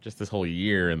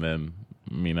year, and then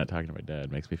me not talking to my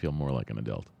dad makes me feel more like an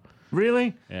adult.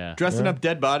 Really? Yeah. Dressing up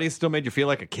dead bodies still made you feel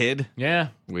like a kid? Yeah.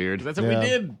 Weird. That's what Yeah. we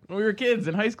did when we were kids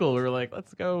in high school. We were like,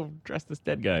 let's go dress this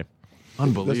dead guy.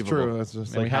 Unbelievable. That's true. It's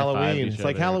just And we like high-fived Halloween. each It's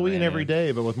like other, Halloween man. every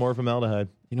day, but with more formaldehyde.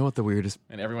 You know what the weirdest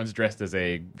And everyone's dressed as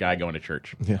a guy going to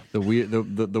church. Yeah. the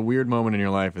weird moment in your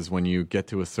life is when you get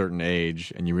to a certain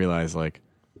age and you realize like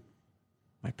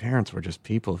my parents were just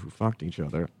people who fucked each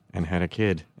other and had a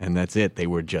kid, and that's it. They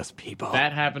were just people.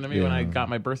 That happened to me when I got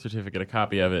my birth certificate, a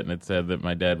copy of it, and it said that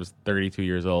my dad was 32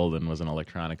 years old and was an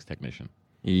electronics technician.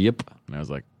 Yep. And I was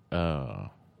like, oh,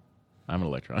 I'm an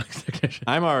electronics technician.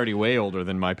 I'm already way older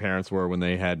than my parents were when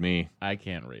they had me. I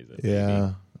can't raise it.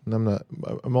 Yeah. And I'm not.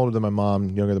 I'm older than my mom,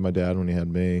 younger than my dad when he had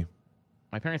me.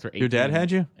 My parents were 18. Your dad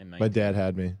had you? And My 19. dad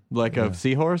had me. Like a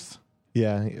seahorse?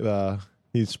 Yeah.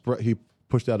 He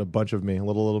pushed out a bunch of me,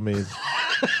 little me's.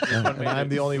 and I'm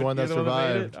the only one that You're the one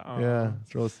that made survived. it? Aw. Yeah,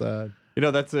 it's real sad. You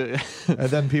know, that's a. And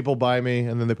then people buy me,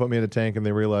 and then they put me in a tank, and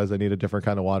they realize I need a different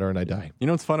kind of water, and I die. You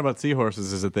know what's fun about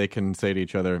seahorses is that they can say to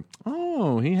each other,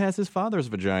 "Oh, he has his father's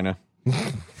vagina."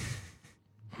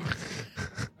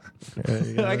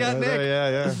 I got Nick.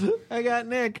 Yeah. I got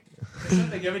Nick.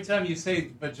 Every time you say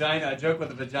vagina, I joke with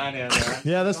the vagina in there.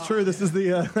 Yeah, that's true. This is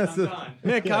the. That's I'm the gone.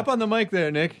 Nick, hop on the mic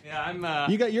there, Nick. Yeah,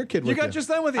 I'm. you got your kid You with got your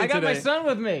son with you I got today. my son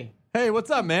with me. Hey, what's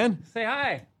up, man? Say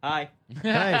hi. Hi.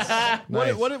 Nice.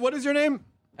 Nice. What is your name?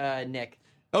 Nick.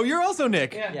 Oh, you're also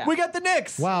Nick. Yeah. We got the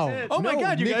Nicks. Wow. Oh my No,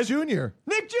 God, you Nick guys. Jr.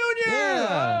 Nick Jr.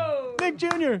 Yeah. Nick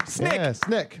Jr. Snick. Yeah,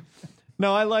 Snick.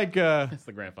 No, I like That's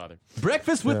the grandfather.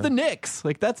 Breakfast with the Nicks.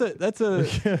 Like that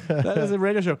is a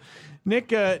radio show.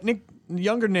 Nick,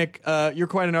 younger Nick, you're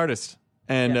quite an artist,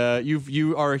 and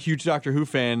you are a huge Doctor Who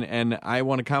fan, and I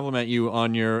want to compliment you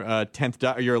on your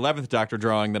your 11th Doctor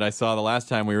drawing that I saw the last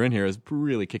time we were in here. Is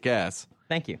really kick ass.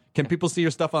 Thank you. Can people see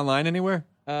your stuff online anywhere?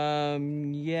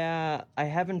 Yeah, I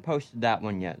haven't posted that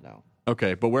one yet, though.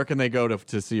 Okay, but where can they go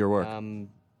to see your work?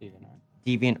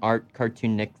 DeviantArt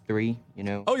Cartoon Nick 3, you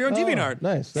know. Oh, you're on DeviantArt.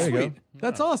 Nice. There you Sweet. go.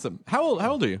 That's awesome. How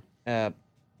old are you?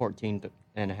 14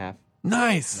 and a half.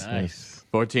 Nice.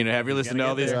 14 and a half. You're listening to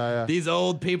all these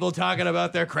old people talking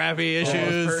about their crappy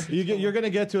issues. You're going to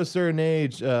get to a certain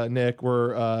age, Nick,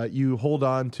 where you hold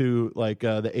on to like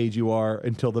the age you are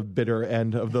until the bitter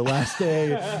end of the last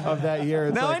day of that year.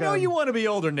 It's Now, like, I know you want to be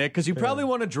older, Nick, because you probably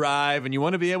want to drive and you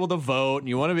want to be able to vote and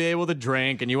you want to be able to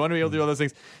drink and you want to be able to do all those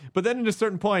things. But then at a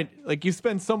certain point, like you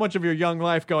spend so much of your young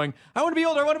life going, I want to be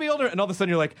older, I want to be older. And all of a sudden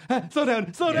you're like, slow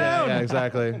down, slow down. Yeah,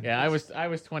 exactly. Yeah, I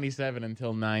was 27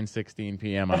 until 9:16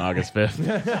 p.m. on August 5th.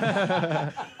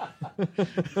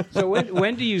 So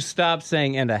when do you stop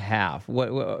saying and a half? I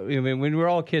mean, when we were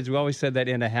all kids, we always said that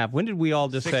and a half. When did we all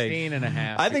just 16 and a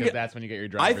half. I think that's when you get your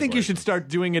driver's I think you should license. start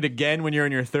doing it again when you're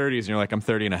in your 30s and you're like, I'm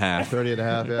 30 and a half. 30 and a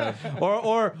half, yeah.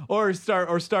 or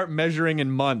start measuring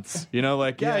in months. You know,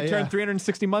 like, I turned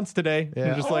 360 months today.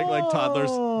 Yeah. Just like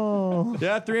toddlers.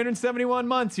 Yeah, 371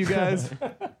 months, you guys.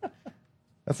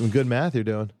 That's some good math you're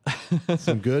doing.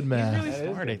 Some good math. He's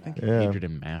really smart. I think he Yeah. majored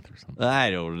in math or something. I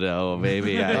don't know.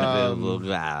 Maybe.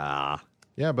 Yeah,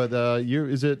 but have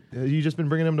you just been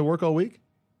bringing him to work all week?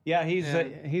 Yeah,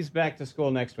 he's back to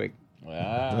school next week.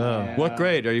 Wow. What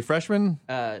grade? Are you freshman?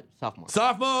 Sophomore.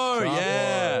 Sophomore,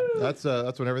 yeah. That's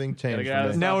when everything changed. get out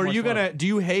of for me. Now, are you Sophomore do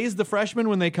you haze the freshmen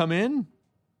when they come in?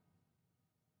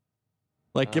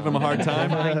 Like, give them a hard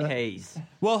time? Mind haze.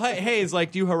 Well, haze,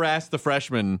 like, do you harass the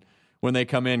freshmen when they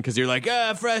come in? Because you're like,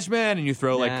 freshman, and you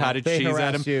throw, like, Nah, cottage they cheese at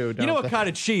harass them. you, don't know what they?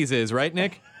 cottage cheese is, right,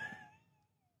 Nick?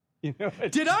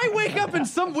 Did I wake up in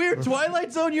some weird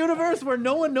Twilight Zone universe where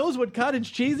no one knows what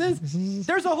cottage cheese is?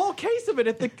 There's a whole case of it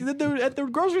at the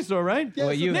grocery store, right? Well,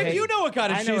 Nick, you know what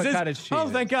cottage I cheese know what is. cottage cheese oh,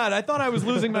 thank God. I thought I was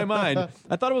losing my mind.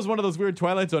 I thought it was one of those weird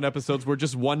Twilight Zone episodes where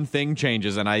just one thing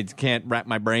changes and I can't wrap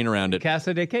my brain around it.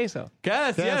 Casa de Queso.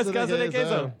 Yes, Casa de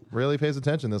Queso. Really pays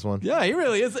attention this one. Yeah, he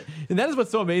really is. And that is what's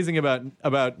so amazing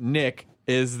about Nick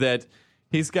is that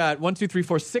he's got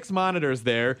 6 monitors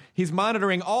there. He's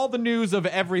monitoring all the news of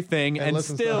everything, and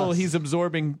listens to still us. he's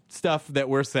absorbing stuff that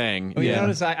we're saying. Well, you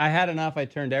notice I had enough. I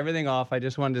turned everything off. I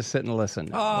just wanted to sit and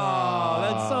listen. Oh,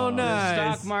 that's so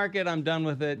nice. Stock market, I'm done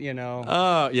with it, you know.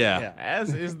 Oh, yeah.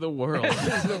 As is the world.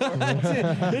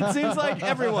 It seems like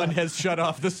everyone has shut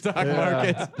off the stock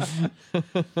market.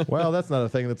 Well, that's not a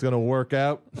thing that's going to work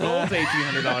out. Gold's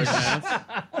 $1,800 an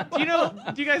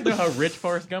ounce. Do you guys know how rich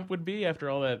Forrest Gump would be after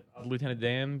all that Lieutenant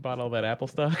Dan bought all that Apple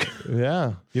stock?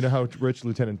 Yeah. You know how rich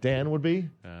Lieutenant Dan would be?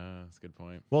 That's a good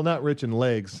point. Well, not rich in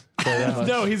legs. So that much.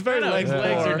 No, he's very leg his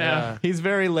legs poor. are now. He's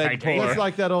very leg poor. It's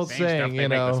like that old Same saying, stuff they you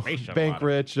make the know, space shuttle bank out of.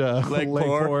 rich, leg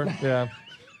poor. Yeah.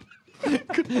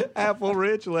 Apple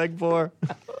rich, leg poor.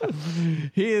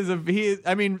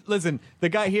 I mean, listen, the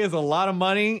guy, he has a lot of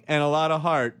money and a lot of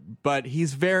heart, but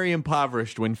he's very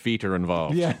impoverished when feet are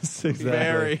involved. Yes, exactly.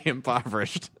 Very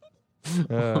impoverished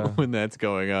when that's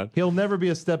going on. He'll never be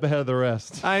a step ahead of the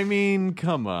rest. I mean,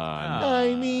 come on.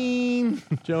 I mean,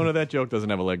 Jonah, that joke doesn't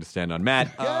have a leg to stand on.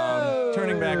 Matt,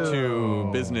 turning back to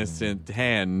business at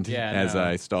hand as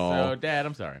I stall. So, Dad,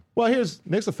 I'm sorry. well,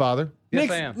 Nick's a father. Yes,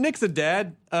 I am. Nick's a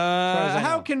dad. as I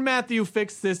How know. can Matthew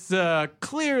fix this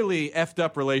clearly effed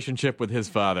up relationship with his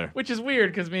father? Which is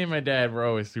weird because me and my dad were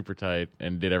always super tight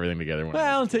and did everything together.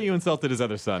 Well, until you insulted his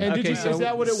other son. And Okay, is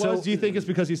that what it was? Do you think it's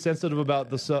because he's sensitive about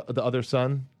the other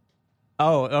son?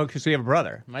 Oh, because we have a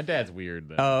brother. My dad's weird,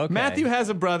 though. Oh, okay. Matthew has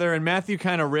a brother, and Matthew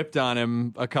kind of ripped on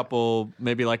him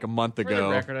maybe like a month For the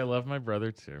ago. record, I love my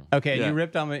brother, too. Okay, Yeah. you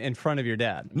ripped on me in front of your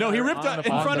dad. No, he ripped on in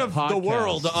front of the podcast.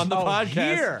 world on the Oh, podcast,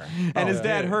 here. and his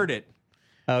dad heard it.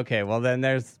 Okay, well then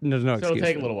there's no So excuse. it'll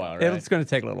take for a little it. while, right? It's going to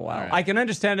take a little while. All right. I can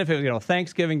understand if it was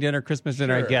Thanksgiving dinner, Christmas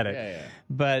dinner. I Sure, get it. yeah.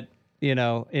 But in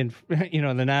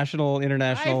the national,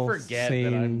 international I forget scene.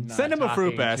 that I'm not Send him a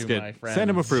fruit talking to my basket. friends. Send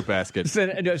him a fruit basket.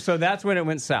 So that's when it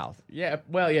went south. Yeah,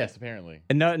 well, yes, apparently.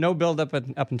 And no build up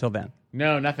until then.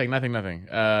 No, nothing.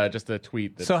 Just a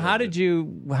tweet. That So said how that- did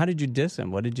you diss him?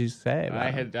 What did you say?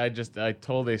 About him? I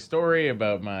told a story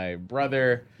about my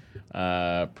brother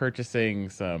purchasing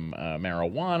some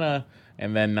marijuana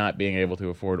and then not being able to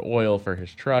afford oil for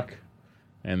his truck,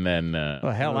 and then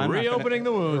Well, hell, I'm not gonna- Reopening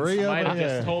the wounds. I might have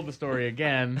just told the story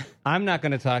again. I'm not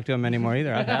going to talk to him anymore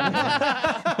either. I've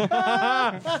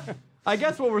had it. I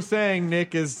guess what we're saying,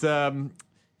 Nick, is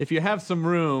if you have some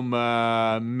room,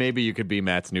 maybe you could be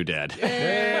Matt's new dad.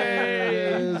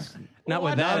 Not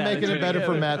with Not that making it attitude. better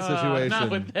for Matt's situation. Not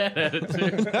with that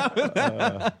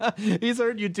attitude. He's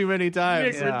heard you too many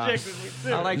times. Nick rejected me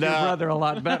too. I like your brother a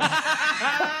lot better.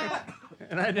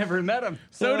 And I never met him.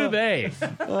 So do they.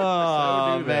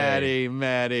 Oh, So do they.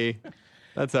 Maddie.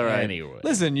 That's all right. Anyway.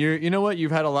 Listen, you know what?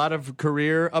 You've had a lot of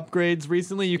career upgrades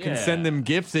recently. You can Yeah. send them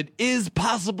gifts. It is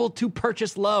possible to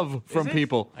purchase love from Is it?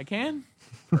 people. I can?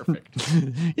 Perfect.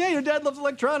 Yeah, your dad loves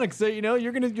electronics, so you're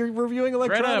reviewing Right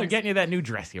electronics. on, I'm getting you that new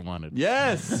dress you wanted.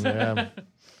 Yes. Yeah.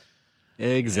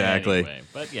 Exactly. Anyway,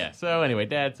 but yeah, so anyway,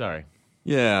 Dad, sorry.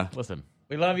 Yeah. Listen.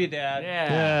 We love you, Dad.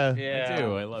 Yeah. Yeah. Me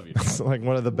too. I love you. It's like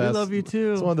one of the best. love you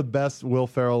too. It's one of the best Will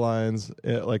Ferrell lines,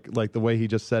 like the way he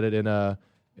just said it in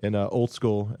Old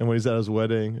School, and when he's at his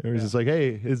wedding, and he's just like,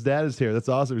 "Hey, his dad is here. That's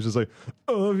awesome." He's just like,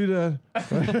 "I love you, Dad,"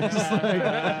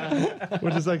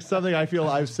 which is like something I feel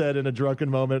I've said in a drunken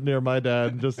moment near my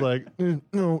dad, just like,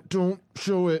 "No, don't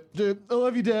show it, dude. I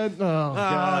love you, Dad." Oh,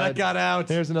 God, that got out.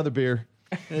 Here's another beer.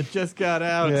 It just got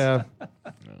out.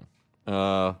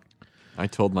 Yeah. I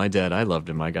told my dad I loved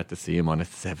him. I got to see him on his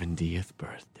 70th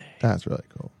birthday. That's really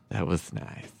cool. That was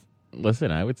nice.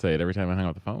 Listen, I would say it every time I hung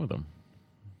up the phone with him.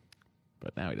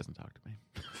 But now he doesn't talk to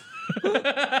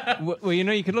me. Well,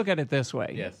 you could look at it this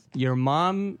way. Yes. Your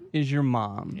mom is your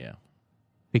mom. Yeah.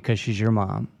 Because she's your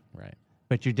mom. Right.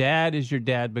 But your dad is your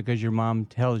dad because your mom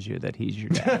tells you that he's your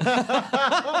dad.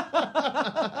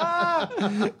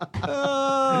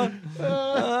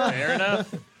 Fair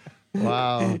enough.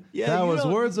 Wow. Yeah, that you was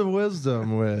don't- words of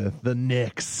wisdom with the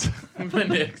Knicks. The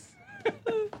Knicks.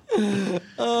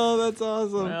 Oh, that's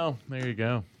awesome. Well, there you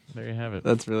go. There you have it.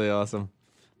 That's really awesome.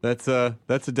 That's a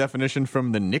definition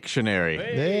from the Nictionary.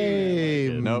 Hey.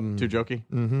 Nope, too jokey.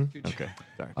 Mm-hmm. Okay,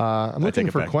 sorry. I'm I looking take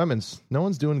it for back. Clemens. No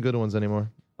one's doing good ones anymore.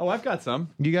 Oh, I've got some.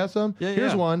 You got some? Yeah,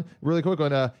 Here's yeah. one really quick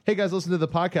one. Hey guys, listen to the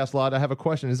podcast a lot. I have a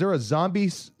question. Is there a zombie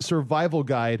survival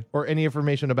guide or any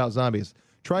information about zombies?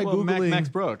 Try Well, Googling Max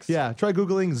Brooks. Yeah, try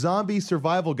Googling zombie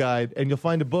survival guide and you'll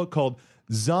find a book called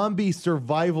Zombie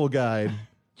Survival Guide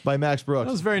by Max Brooks.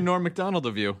 That was very Norm Macdonald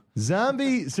of you.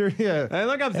 Zombie yeah. Hey,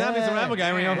 look up Zombie Survival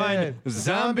Guide when you'll find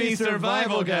Zombie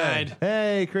Survival Guide.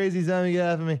 Hey, crazy zombie, get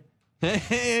off of me.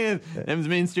 Hey, them's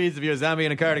mean streets if you're a zombie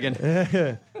in a cardigan.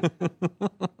 Yeah, look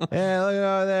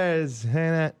over there. It's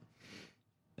hanging out.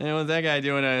 Hey, what's that guy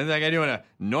doing? Is that guy doing a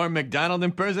Norm Macdonald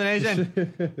impersonation?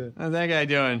 What's that guy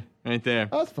doing right there?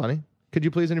 Oh, that's funny. Could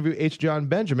you please interview H. John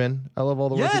Benjamin? I love all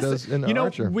the work he does in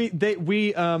Archer. Me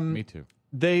too.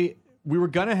 We were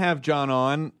gonna have John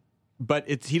on, but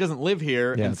he doesn't live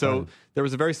here, Yeah, and it's so hard. there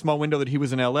was a very small window that he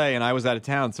was in L.A. and I was out of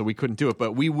town, so we couldn't do it.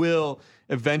 But we will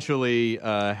eventually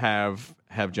have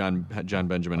John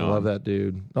Benjamin I on. love that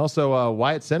dude. Also,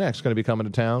 Wyatt Cenac's going to be coming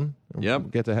to town. Yep.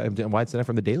 Get to have Wyatt Cenac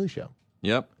from The Daily Show.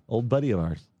 Yep. Old buddy of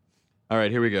ours. All right,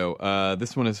 here we go.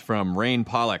 This one is from Rain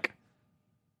Pollock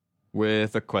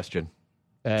with a question.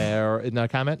 Or not a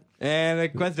comment? And a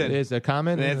question. It's a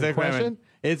comment? It's a question? question.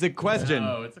 It's a question.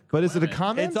 No, it's a But is it a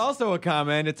comment? It's also a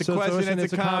comment. It's a So question.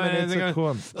 It's a comment. It's a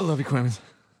comment. I love you, Clemens.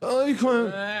 Oh, you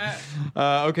comment.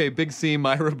 Okay, Big C,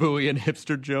 Myra Bowie, and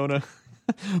Hipster Jonah.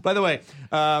 By the way,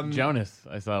 Jonas,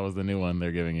 I saw was the new one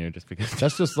they're giving you just because.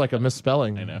 That's just like a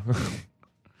misspelling. I know.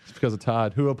 It's because of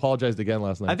Todd, who apologized again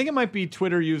last night. I think it might be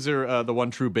Twitter user the one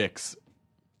true Bix,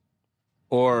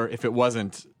 or if it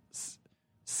wasn't,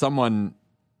 someone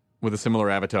with a similar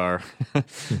avatar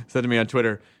said to me on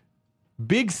Twitter,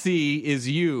 "Big C is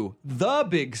you. The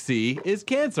Big C is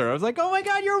cancer." I was like, "Oh my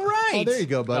God, you're right." Oh, there you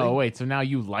go, buddy. Oh, wait, so now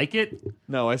you like it?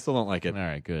 No, I still don't like it. All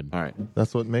right, good. All right.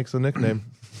 That's what makes a nickname.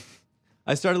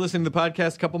 I started listening to the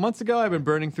podcast a couple months ago. I've been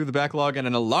burning through the backlog at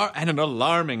an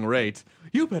alarming rate.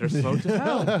 You better slow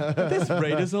down. This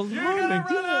rate is alarming. You're gonna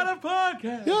run out of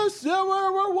podcasts. Yes, yeah,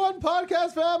 we're one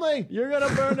podcast family. You're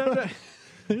gonna burn them.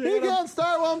 You can't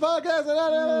start one podcast.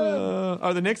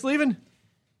 Are the Knicks leaving?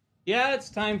 Yeah, it's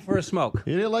time for a smoke.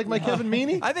 You didn't like my Kevin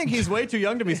Meaney? I think he's way too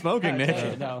young to be smoking,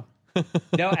 Nick. No.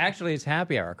 No, actually, it's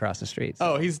happy hour across the street.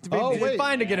 Oh, it's wait.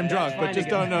 fine to get him drunk, but just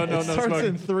don't no It starts smoking.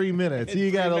 in 3 minutes.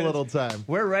 You got a little time.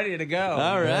 We're ready to go.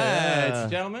 All right. Yeah.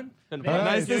 Gentlemen.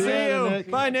 Nice to see you. Nick.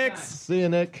 Bye, Knicks. See you,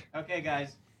 Nick. Okay,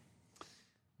 guys.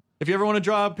 If you ever want to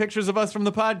draw pictures of us from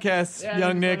the podcast,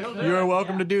 young Nick, you're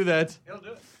welcome to do that.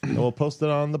 And we'll post it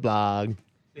on the blog.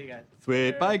 See you guys.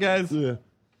 Sweet. Bye, guys. Yeah.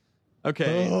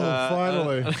 Okay. Oh,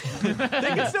 finally. They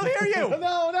can still hear you.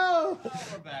 No.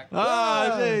 We're back.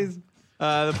 Ah, jeez.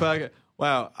 The podcast.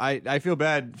 Wow, I feel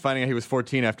bad finding out he was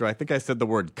 14 after I think I said the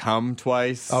word "cum"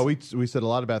 twice. Oh, we said a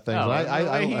lot of bad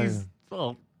things.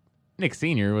 Well, Nick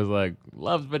Sr. was like,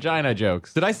 loves vagina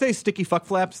jokes. Did I say sticky fuck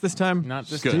flaps this time? Not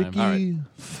this Good. time. Sticky All right.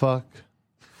 fuck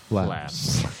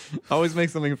flaps. Always make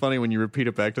something funny when you repeat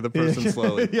it back to the person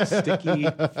slowly. Yeah. Sticky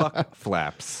fuck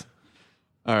flaps.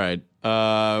 All right.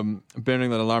 Burning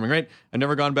that alarming rate. I've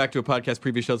never gone back to a podcast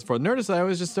previous shows before Nerdist. I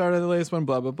always just started the latest one,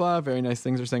 blah, blah, blah. Very nice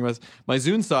things are saying about us. My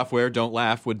Zune software, don't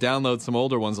laugh, would download some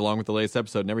older ones along with the latest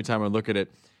episode, and every time I look at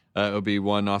it, it would be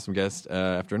one awesome guest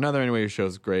after another. Anyway, your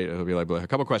show's great. It'll be like a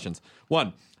couple questions.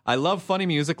 One, I love funny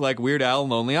music like Weird Al and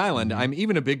Lonely Island. I'm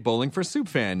even a big Bowling for Soup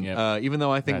fan, even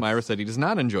though I think Myra said he does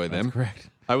not enjoy them. That's correct.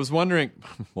 I was wondering,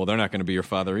 well, they're not going to be your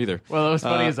father either. Well, it was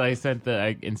funny is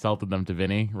I insulted them to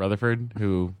Vinny Rutherford,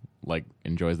 who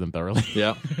enjoys them thoroughly.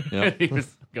 Yeah. He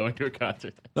was going to a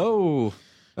concert. Oh,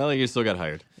 well, you still got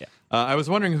hired. Yeah. I was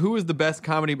wondering who are the best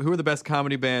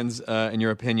comedy bands in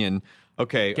your opinion?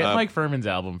 Okay, Get Mike Furman's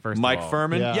album first. Mike of all.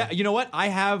 Furman. Yeah, you know what? I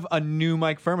have a new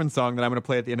Mike Furman song that I'm going to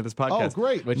play at the end of this podcast. Oh,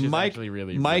 great! Which is actually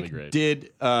really great.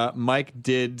 Mike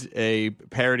did a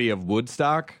parody of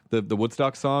Woodstock, the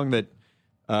Woodstock song that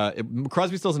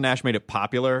Crosby, Stills and Nash made it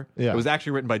popular. Yeah. It was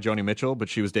actually written by Joni Mitchell, but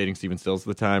she was dating Stephen Stills at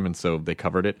the time, and so they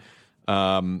covered it.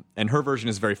 And her version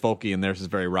is very folky, and theirs is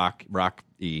very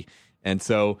rock-y. And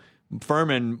so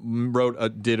Furman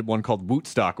did one called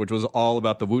Wootstock, which was all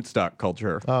about the Wootstock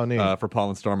culture. Oh, neat. For Paul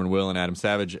and Storm and Will and Adam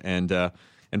Savage, and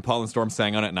Paul and Storm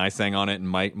sang on it, and I sang on it, and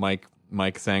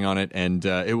Mike sang on it, and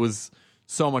it was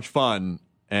so much fun.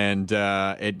 And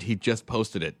he just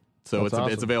posted it, so That's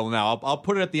awesome. It's available now. I'll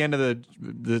put it at the end of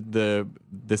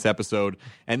this episode,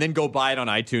 and then go buy it on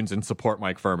iTunes and support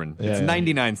Mike Furman. It's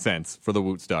 99 cents for the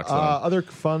Wootstock song. Other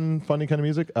funny kind of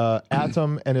music.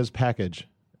 Atom and His Package.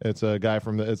 It's a guy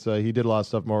from he did a lot of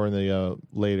stuff more in the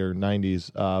later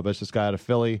 90s, but it's this guy out of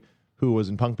Philly who was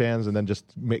in punk bands and then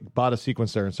just bought a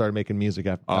sequencer and started making music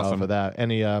out of that.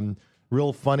 And he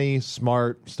real funny,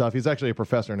 smart stuff. He's actually a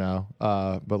professor now,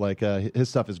 but his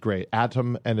stuff is great.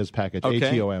 Atom and His Package,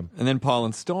 ATOM. And then Paul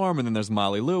and Storm, and then there's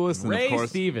Molly Lewis, and Ray of course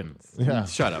Stevens. Yeah.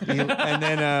 Shut up. And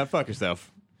then fuck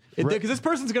yourself. Because this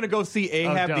person's going to go see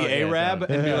Ahab the Arab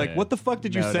and be like, what the fuck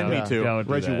did you send me to? Don't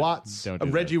do Reggie that. Watts. Don't do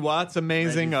Reggie Watts,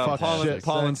 amazing. Reggie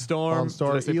Paul and Storm. Did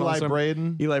I say Paul and Eli Storm?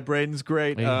 Braden. Eli Braden's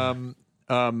great. Yeah.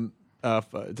 Flight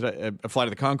of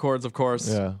the Conchords, of course.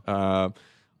 Yeah.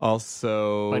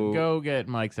 Also, But go get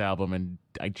Mike's album, and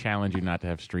I challenge you not to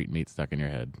have Street Meat stuck in your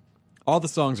head. all the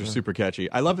songs are super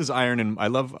catchy. I love his iron, and I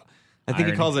think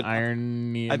he calls it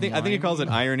irony. I think he calls it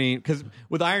irony, because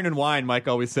with Iron and Wine, Mike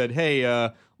always said, "Hey,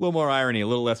 a little more irony, a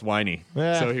little less whiny."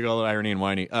 Yeah. So he called it irony and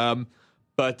whiny.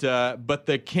 But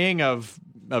the king of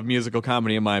musical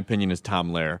comedy, in my opinion, is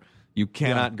Tom Lehrer. You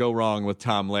cannot go wrong with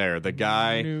Tom Lehrer, the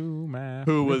guy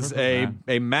who was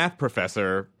a math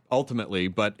professor ultimately,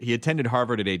 but he attended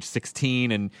Harvard at age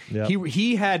 16, and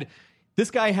this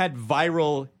guy had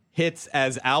viral hits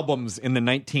as albums in the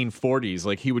 1940s.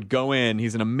 Like, he would go in,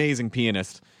 he's an amazing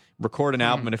pianist, record an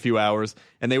album in a few hours,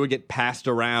 and they would get passed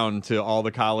around to all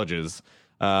the colleges.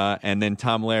 And then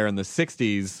Tom Lehrer in the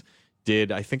 60s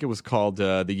did, I think it was called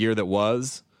The Year That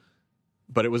Was,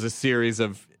 but it was a series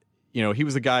of, he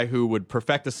was a guy who would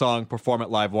perfect a song, perform it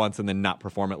live once, and then not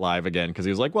perform it live again, because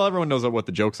he was like, well, everyone knows what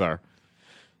the jokes are.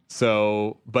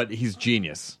 So, but he's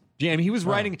genius. I mean, he was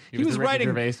writing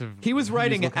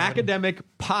academic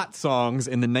pot songs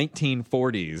in the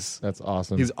 1940s. That's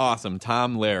awesome. He's awesome.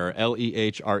 Tom Lehrer,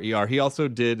 Lehrer. He also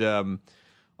did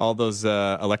all those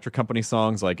Electric Company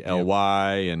songs like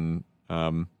L.Y. and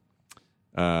Who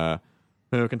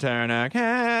Can Turn a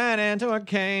Cat into a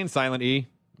Cane, Silent E.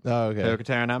 Oh, okay. Who Can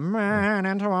Turn a Man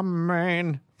into a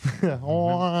Man.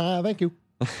 Oh, thank you.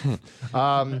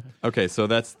 Okay, so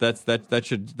that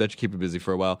should keep you busy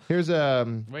for a while. Here's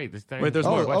Wait, there's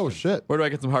more. Oh shit! Where do I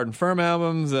get some Hard and Firm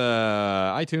albums?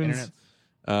 iTunes.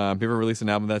 People release an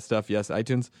album of that stuff. Yes,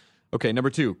 iTunes. Okay, number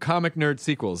 2, Comic Nerd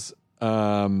sequels.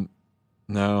 No,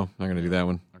 not gonna do that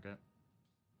one. Okay.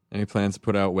 Any plans to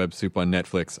put out Web Soup on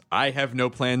Netflix? I have no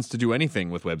plans to do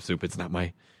anything with Web Soup. It's not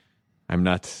I'm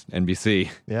not NBC.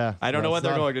 Yeah, I don't know what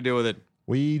they're going to do with it.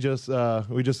 We just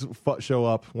show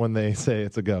up when they say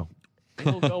it's a go.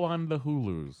 It'll go on the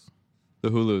Hulus. The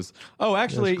Hulus. Oh,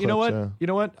 actually, There's you know what? clips, You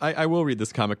know what? I will read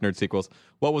this Comic Nerd sequels.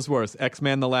 What was worse,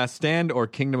 X-Men: The Last Stand or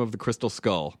Kingdom of the Crystal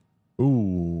Skull?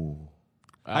 Ooh.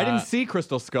 I didn't see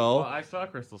Crystal Skull. Well, I saw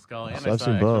Crystal Skull and So I I've saw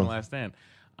seen X-Men: both. The Last Stand.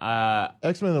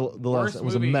 X-Men: The Last Stand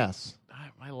was a movie. mess.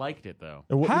 I liked it though.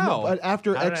 How? But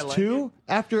after How did I like X2, it?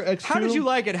 after X2, How did you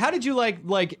like it? How did you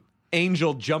like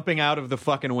Angel jumping out of the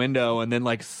fucking window and then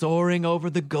soaring over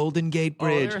the Golden Gate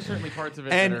Bridge? There are certainly parts of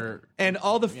it and that are, and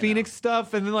all the Phoenix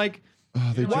stuff, and then They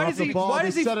why dropped does the he? ball. Why They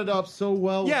does he set it up so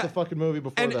well Yeah. with the fucking movie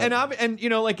before and that. and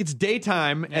it's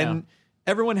daytime and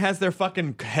everyone has their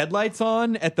fucking headlights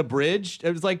on at the bridge.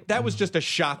 It was like that was just a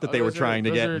shot that they were trying to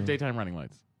those get. are daytime running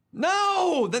lights.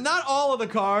 No, not all of the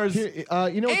cars. Here,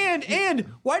 you know, and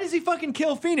why does he fucking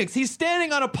kill Phoenix? He's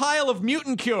standing on a pile of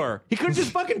mutant cure. He could have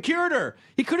just fucking cured her.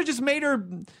 He could have just made her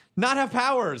not have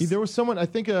powers. there was someone, I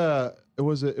think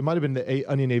it might have been the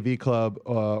Onion AV Club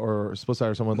or Split Side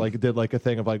or someone like did like a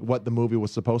thing of like what the movie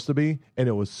was supposed to be, and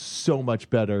it was so much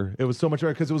better. It was so much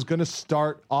better because it was going to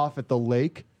start off at the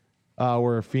lake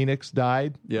where Phoenix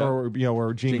died, or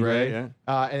where Jean Grey,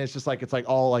 and it's just like it's like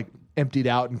all like emptied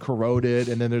out and corroded,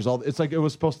 and then there's all. It's like it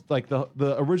was supposed to, like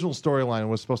the original storyline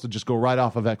was supposed to just go right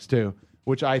off of X2,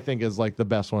 which I think is like the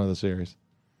best one of the series.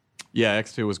 Yeah,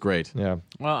 X2 was great. Yeah.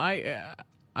 Well,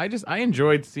 I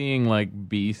enjoyed seeing like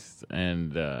Beast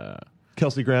and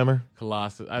Kelsey Grammer.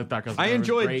 Colossus. I thought Kelsey I Grammer was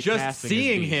enjoyed great just casting as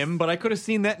seeing Beast. him, but I could have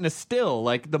seen that in a still.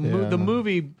 Like the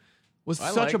movie was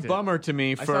I such a liked it. bummer to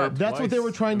me. I saw For it That's what they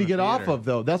were trying to get off of,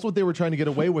 though. That's what they were trying to get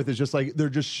away with. Is just like they're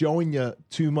just showing you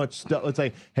too much stuff. It's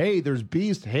like, hey, there's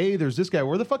Beast. Hey, there's this guy.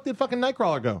 Where the fuck did fucking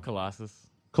Nightcrawler go? Colossus.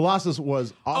 Colossus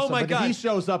was awesome. Oh my but god, he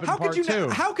shows up in how part could you two.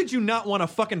 How could you not want to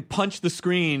fucking punch the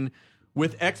screen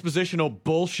with expositional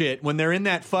bullshit when they're in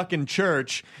that fucking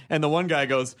church and the one guy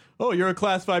goes, "Oh, you're a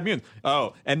class 5 mutant."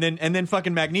 Oh, and then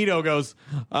fucking Magneto goes,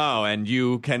 "Oh, and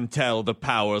you can tell the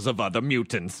powers of other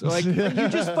mutants." Like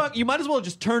you might as well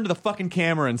just turn to the fucking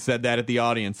camera and said that at the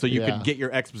audience so you could get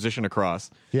your exposition across.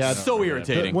 Yeah, so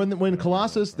irritating. When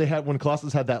Colossus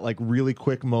had that like really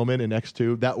quick moment in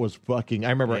X2, that was fucking. I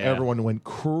remember everyone went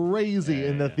crazy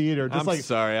in the theater. Just I'm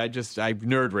sorry, I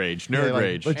nerd rage.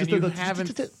 Rage. And you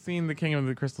haven't seen the Kingdom of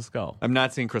the Crystal Skull. I'm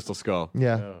not seeing Crystal Skull.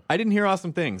 Yeah. I didn't hear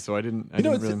awesome things, so I didn't.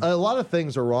 A lot of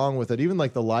things are wrong with it. Even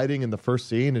like the lighting in the first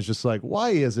scene is just like, why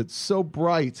is it so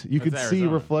bright? You could see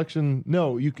reflection.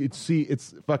 No, you could see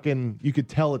it's fucking. You could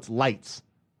tell it's lights.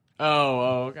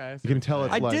 Oh, okay. You can tell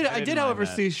it's lights. I did, however,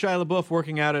 see Shia LaBeouf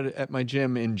working out at my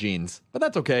gym in jeans, but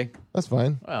that's okay. That's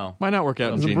fine. Well, why not work out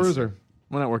in He's jeans? a bruiser.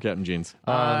 Why not work out in jeans?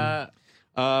 I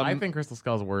think Crystal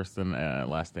Skull's worse than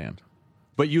Last Stand.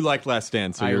 But you liked Last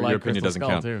Stand, so your opinion Crystal doesn't Skull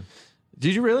count. Too.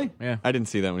 Did you really? Yeah. I didn't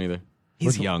see that one either.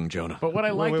 He's young, Jonah. But what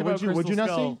I liked about Crystal would you not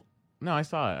Skull, see? No, I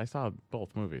saw it. I saw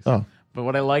both movies. Oh. But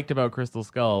what I liked about Crystal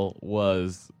Skull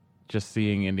was just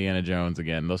seeing Indiana Jones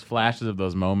again. Those flashes of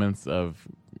those moments of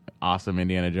awesome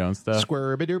Indiana Jones stuff.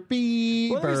 Squirrity.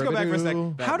 Well, let me just go back for a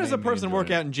second. How does a person work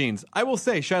out in jeans? I will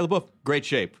say, Shia LaBeouf, great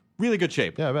shape. Really good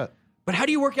shape. Yeah, I bet. But how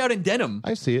do you work out in denim?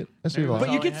 I see it. I see it a lot.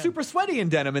 But you get super sweaty in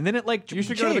denim, and then it like You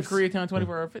should go to the Koreatown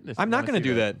 24-hour fitness. I'm not going to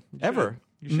do that. Ever.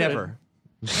 Never.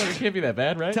 It can't be that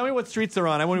bad, right? Tell me what streets they're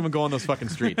on. I won't even go on those fucking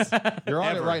streets. You're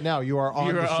on it right now. You are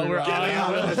on the street. Get me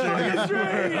out of the fucking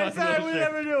street. That's how I would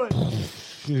never do it.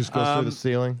 You just go through the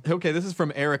ceiling. Okay, this is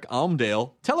from Eric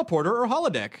Almdale. Teleporter or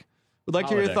holodeck? Would like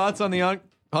to hear your Holodeck. thoughts on the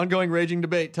ongoing raging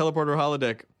debate, teleporter or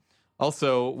holodeck.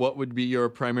 Also, what would be your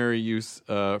primary use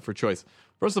for choice?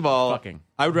 First of all, Fucking.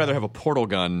 I would rather have a portal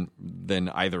gun than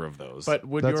either of those. But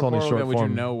would That's your only portal short gun, would you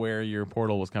form. know where your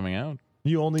portal was coming out?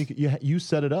 You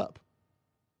set it up.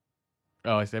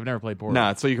 Oh, I see. I've never played Portal.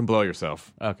 nah, it's so you can blow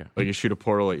yourself. Okay. Like you shoot a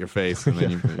portal at your face, and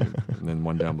then and then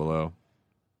one down below.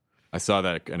 I saw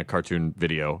that in a cartoon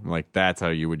video. I'm like, that's how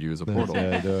you would use a portal.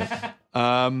 Yeah, do it.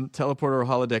 Teleporter or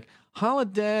holodeck?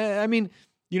 Holodeck. I mean,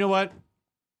 you know what?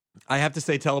 I have to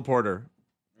say teleporter.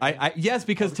 Yes,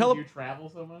 because you travel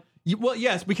so much? Well,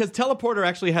 yes, because teleporter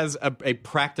actually has a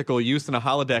practical use, and a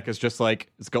holodeck is just like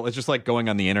it's just like going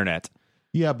on the internet.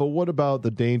 Yeah, but what about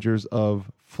the dangers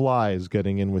of flies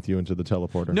getting in with you into the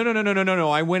teleporter? No.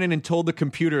 I went in and told the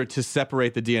computer to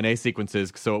separate the DNA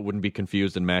sequences so it wouldn't be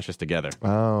confused and mash us together.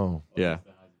 Oh. Yeah.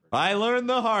 I learned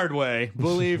the hard way,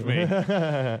 believe me.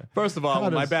 First of all,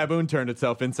 when my baboon turned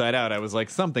itself inside out, I was like,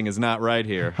 something is not right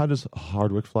here. How does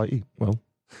Hardwick fly eat? Well,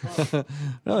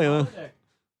 Really,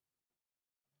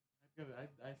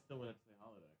 I still would have to say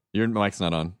holodeck. your mic's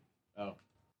not on. Oh.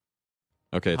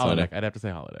 Okay, it's on. Holodeck. I'd have to say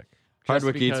holodeck.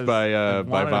 Hardwick eats by I've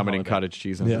wanted a vomiting holodeck. cottage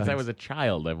cheese. Yeah. Since I was a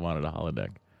child, I've wanted a holodeck.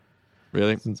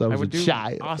 Really? since I I was a would do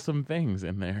child. awesome things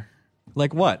in there.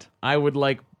 Like what? I would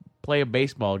play a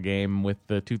baseball game with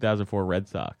the 2004 Red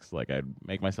Sox. Like I'd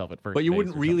make myself at first. But you base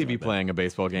wouldn't or really something be like that. playing a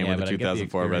baseball game Yeah, with the but I'd get the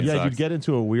 2004 Red experience. Yeah, Sox. you'd get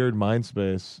into a weird mind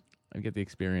space. I'd get the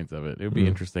experience of it. It would be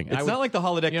interesting. It's not like the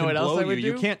holodeck You know can what else blow I you. would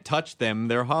You do? can't touch them.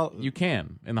 They're You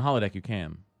can in the holodeck. You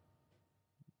can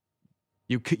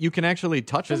You can actually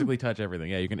touch them? physically touch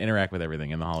everything. Yeah, you can interact with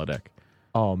everything in the holodeck.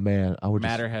 Oh man, I would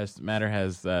Matter has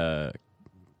because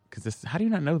this. How do you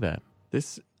not know that?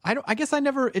 This I guess I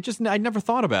never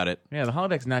thought about it. Yeah, the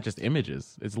holodeck's not just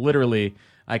images. It's literally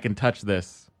I can touch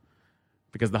this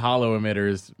because the holo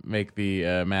emitters make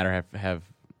the matter have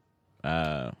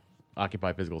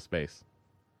occupy physical space.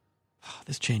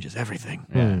 This changes everything.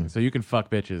 Yeah. So you can fuck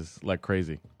bitches like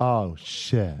crazy. Oh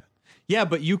shit. Yeah,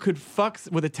 but you could fuck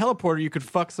with a teleporter. You could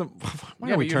fuck some. Why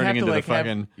Yeah, are we but you'd turning have to, into like, the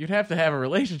fucking? you'd have to have a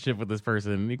relationship with this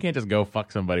person. You can't just go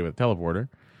fuck somebody with a teleporter.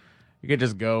 You could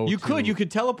just go. You could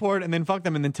teleport and then fuck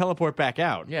them and then teleport back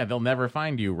out. Yeah, they'll never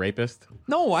find you, rapist.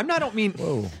 No, I don't mean.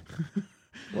 Whoa.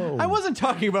 Whoa. I wasn't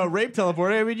talking about rape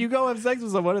teleporting. I mean, you go have sex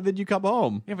with someone and then you come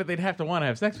home. Yeah, but they'd have to want to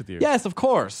have sex with you. Yes, of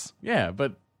course. Yeah,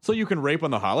 but So you can rape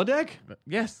on the holodeck?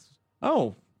 yes,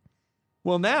 Oh.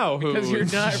 Well, now who? because you're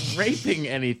not raping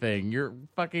anything. You're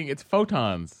fucking. It's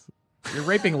photons. You're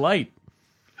raping light.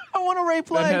 I want to rape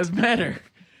That light. has matter.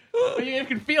 But you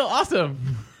can feel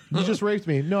awesome. You just raped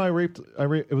me. No, I raped.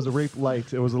 It was a rape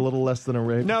light. It was a little less than a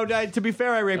rape. No, to be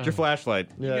fair, I raped your flashlight.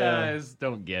 You guys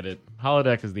don't get it.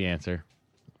 Holodeck is the answer.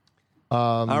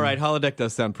 All right, holodeck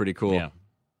does sound pretty cool. Yeah.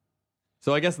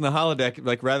 So I guess in the holodeck,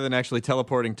 like rather than actually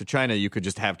teleporting to China, you could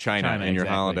just have China in your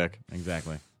holodeck.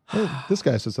 Exactly. Hey, this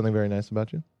guy said something very nice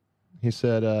about you. He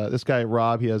said, this guy,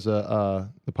 Rob, he has the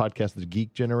podcast, The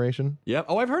Geek Generation. Yep.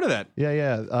 Oh, I've heard of that.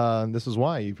 Yeah. This is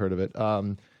why you've heard of it.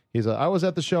 I was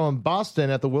at the show in Boston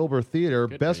at the Wilbur Theater.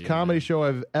 Best comedy show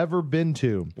I've ever been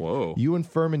to. Whoa. You and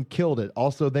Furman killed it.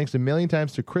 Also, thanks a million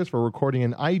times to Chris for recording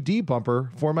an ID bumper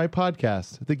for my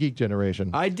podcast, The Geek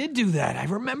Generation. I did do that. I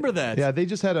remember that. Yeah, they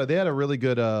just had a really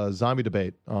good zombie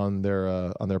debate on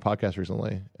their podcast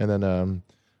recently, and then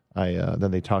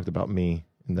then they talked about me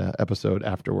in the episode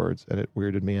afterwards, and it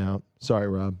weirded me out. Sorry,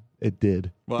 Rob, it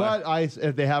did. Why? But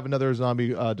if they have another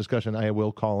zombie discussion, I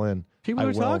will call in. People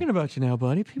are talking about you now,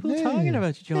 buddy. People are talking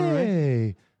about you, Jonah Ray.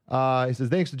 Hey, he says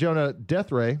thanks to Jonah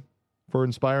Death Ray for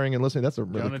inspiring and listening. That's a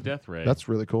really Jonah Death Ray. That's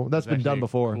really cool. That's been done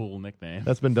before. Cool nickname.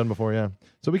 That's been done before. Yeah.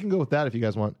 So we can go with that if you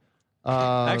guys want.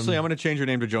 Actually, I'm going to change your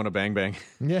name to Jonah Bang Bang.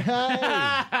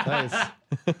 Yeah. Nice.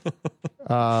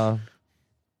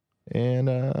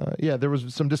 There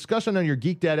was some discussion on your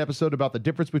Geek Dad episode about the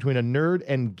difference between a nerd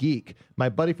and geek. My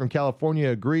buddy from California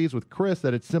agrees with Chris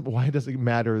that it's simple. Why does it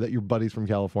matter that your buddy's from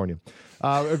California?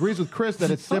 Agrees with Chris that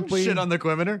it's simply shit on the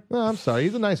Quiminer. No, I'm sorry.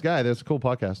 He's a nice guy. That's a cool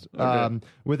podcast. Okay.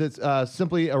 With its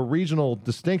simply a regional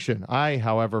distinction. I,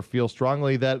 however, feel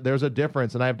strongly that there's a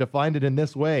difference, and I have defined it in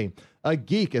this way. A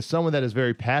geek is someone that is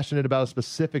very passionate about a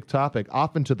specific topic,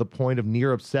 often to the point of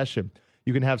near obsession.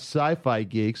 You can have sci-fi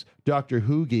geeks, Doctor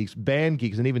Who geeks, band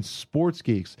geeks, and even sports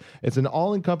geeks. It's an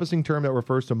all-encompassing term that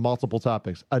refers to multiple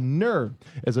topics. A nerd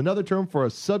is another term for a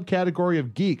subcategory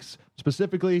of geeks,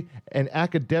 specifically an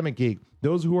academic geek.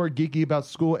 Those who are geeky about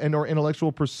school and or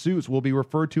intellectual pursuits will be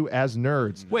referred to as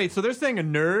nerds. Wait, so they're saying a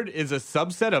nerd is a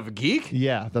subset of geek?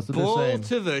 Yeah, that's what Bull they're saying.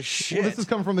 to the shit. Well, this is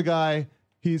coming from the guy.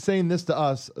 He's saying this to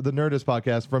us, the Nerdist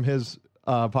podcast, from his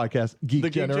podcast, Geek,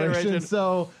 The Geek Generation.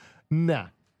 So, nah.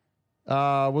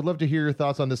 Would love to hear your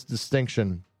thoughts on this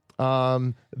distinction.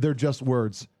 They're just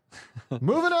words.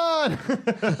 Moving on.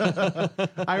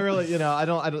 I really, I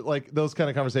don't like those kind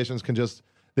of conversations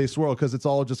they swirl because it's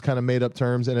all just kind of made up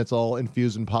terms and it's all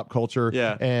infused in pop culture.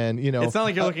 Yeah. And, it's not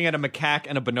like you're looking at a macaque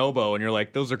and a bonobo and you're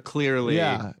like, those are clearly.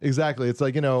 Yeah, exactly. It's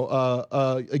like,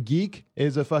 a geek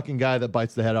is a fucking guy that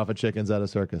bites the head off of chickens at a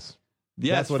circus.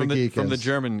 Yes, that's what from a geek from is. the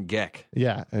German Geck.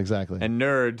 Yeah, exactly. And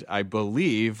nerd, I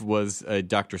believe, was a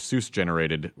Dr. Seuss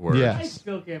generated word. Yes. I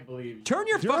still can't believe you. Turn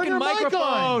your Turn fucking your mic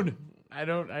microphone.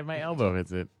 My elbow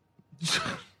hits it.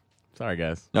 Sorry,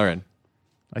 guys. All right.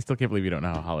 I still can't believe you don't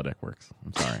know how holodeck works.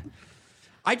 I'm sorry.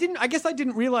 I guess I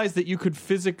didn't realize that you could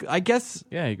physically. I guess.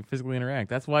 Yeah, you can physically interact.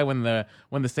 That's why when the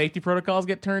safety protocols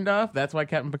get turned off, that's why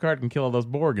Captain Picard can kill all those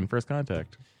Borg in First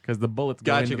Contact because the bullets.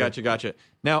 Gotcha.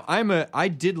 Now I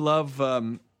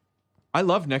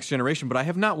love Next Generation, but I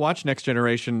have not watched Next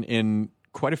Generation in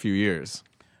quite a few years.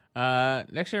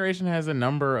 Next Generation has a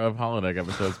number of holodeck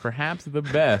episodes. Perhaps the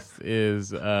best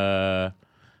is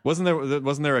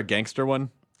wasn't there a gangster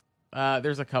one?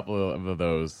 There's a couple of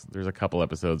those. There's a couple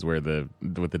episodes where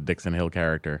with the Dixon Hill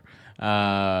character,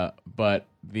 but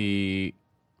the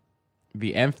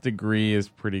Nth Degree is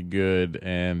pretty good,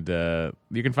 and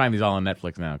you can find these all on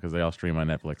Netflix now because they all stream on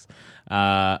Netflix.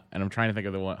 And I'm trying to think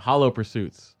of the one, Hollow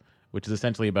Pursuits, which is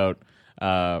essentially about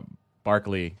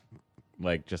Barclay,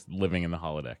 like just living in the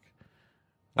holodeck.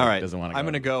 All right, doesn't want to. I'm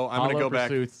gonna go back. Hollow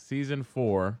Pursuits season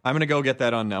 4. I'm gonna go get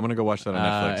that on. I'm gonna go watch that on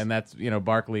Netflix. And that's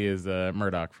Barclay is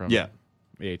Murdoch from the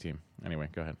A-Team. Anyway,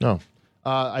 go ahead. No.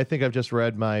 I think I've just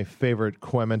read my favorite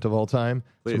comment of all time.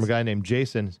 It's from a guy named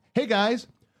Jason. Hey guys,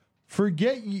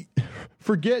 forget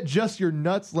just your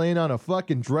nuts laying on a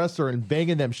fucking dresser and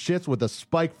banging them shits with a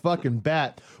spiked fucking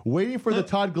bat. Waiting for the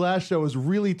Todd Glass show is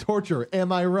really torture.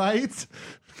 Am I right?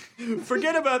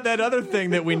 Forget about that other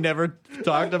thing that we never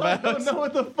talked about. I don't know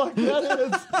what the fuck that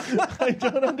is. I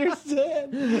don't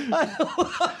understand.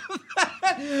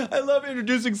 I love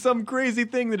introducing some crazy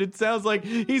thing that it sounds like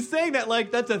he's saying that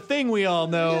like that's a thing we all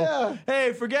know. Yeah.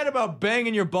 Hey, forget about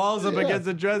banging your balls up against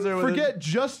a dresser. Forget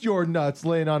just your nuts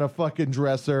laying on a fucking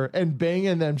dresser and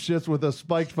banging them shits with a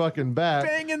spiked fucking bat.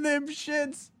 Banging them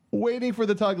shits. Waiting for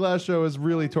the Todd Glass show is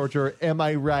really torture. Am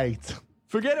I right?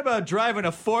 Forget about driving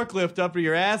a forklift up to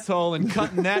your asshole and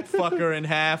cutting that fucker in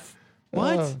half.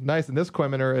 What? Oh, nice. And this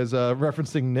Queminer is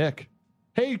referencing Nick.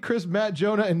 Hey, Chris, Matt,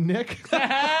 Jonah, and Nick.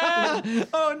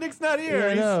 Oh, Nick's not here. Yeah,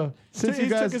 I know. Since he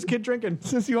took his kid drinking.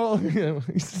 Since you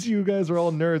guys are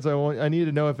all nerds, I need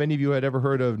to know if any of you had ever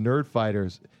heard of Nerd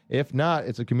Fighters. If not,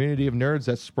 it's a community of nerds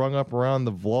that sprung up around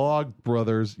the Vlog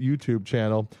Brothers YouTube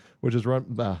channel, which is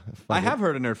run. I have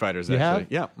heard of Nerd Fighters. You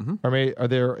Actually, have? yeah. Mm-hmm. Are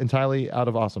they entirely out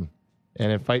of awesome,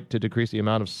 and a fight to decrease the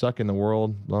amount of suck in the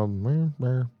world. Did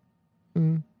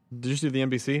you see the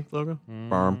NBC logo?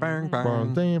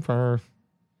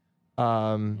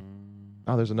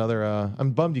 There's another.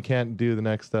 I'm bummed you can't do the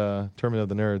next Tournament of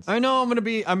the Nerds. I know I'm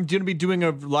gonna be doing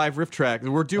a live riff track.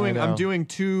 I'm doing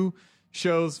 2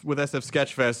 shows with SF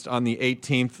Sketchfest on the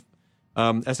 18th.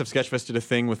 SF Sketchfest did a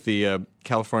thing with the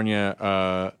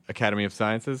California Academy of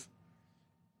Sciences,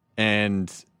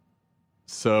 and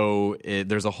so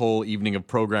there's a whole evening of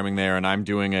programming there. And I'm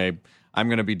going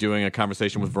to be doing a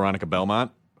conversation with Veronica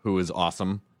Belmont, who is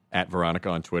awesome, at Veronica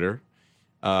on Twitter.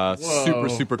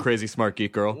 Super crazy smart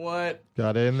geek girl. What?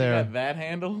 Got it in there. Got that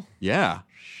handle? Yeah.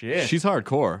 Shit. She's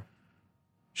hardcore.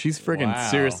 She's friggin'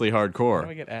 seriously hardcore. How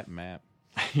do I get at Matt?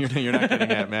 You're not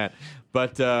getting at Matt.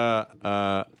 But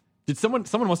did someone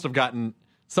must have gotten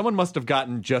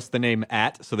just the name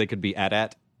at so they could be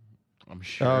at? I'm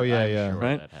sure. Oh yeah, I'm sure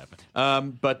right. that happened.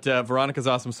 But Veronica's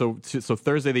awesome. So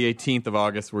Thursday the 18th of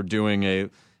August, we're doing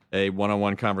a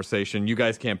one-on-one conversation. You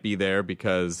guys can't be there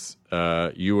because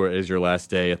is your last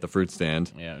day at the fruit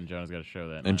stand. Yeah, and Jonah's got to show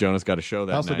that. And night. Jonah's got to show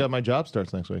that. I also night. got my job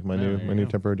starts next week. My new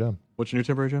temporary job. What's your new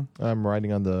temporary job? I'm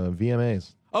riding on the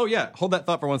VMAs. Oh yeah, hold that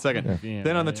thought for 1 second. Yeah.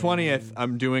 Then on the 20th,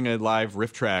 I'm doing a live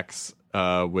riff tracks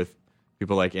with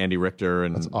people like Andy Richter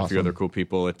and a few other cool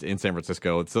people in San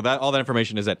Francisco. So all that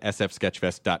information is at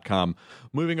sfsketchfest.com.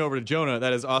 Moving over to Jonah,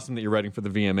 that is awesome that you're writing for the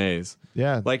VMAs.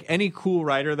 Yeah. Like any cool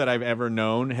writer that I've ever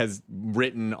known has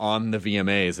written on the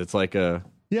VMAs. It's like the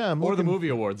movie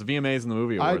awards, the VMAs and the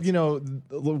movie awards.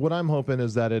 What I'm hoping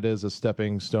is that it is a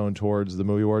stepping stone towards the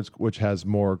movie awards, which has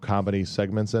more comedy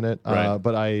segments in it. Right.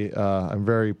 But I'm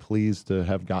very pleased to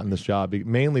have gotten this job,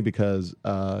 mainly because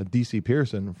DC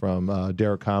Pearson from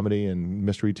Derek Comedy and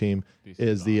Mystery Team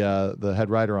is the head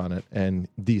writer on it, and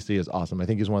DC is awesome. I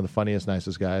think he's one of the funniest,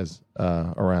 nicest guys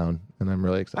around, and I'm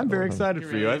really excited. I'm very excited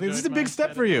for you. I think this is a big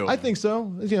step for you. I think so.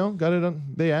 Got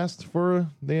it. They asked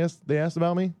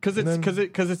about me because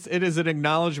it is an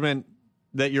acknowledgement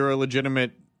that you're a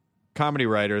legitimate comedy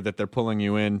writer, that they're pulling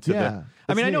you into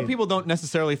I know people don't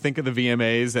necessarily think of the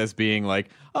VMAs as being like,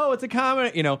 oh, it's a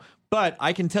comedy, but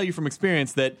I can tell you from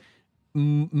experience that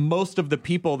most of the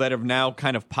people that have now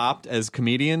kind of popped as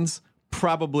comedians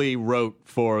probably wrote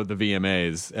for the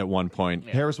VMAs at one point.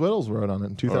 Yeah. Harris Whittles wrote on it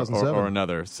in 2007 or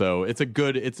another. So it's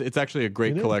it's actually a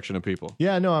great collection of people.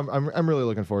 Yeah, no, I'm really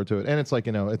looking forward to it. And it's like,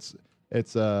 it's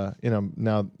now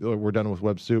we're done with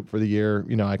Web Soup for the year.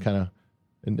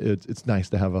 It's nice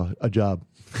to have a job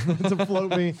to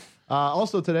float me.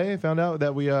 Also today I found out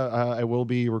that I will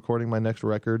be recording my next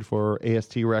record for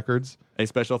AST Records. A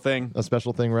Special Thing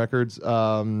Records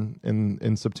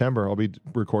in September. I'll be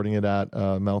recording it at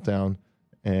Meltdown,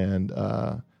 and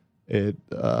it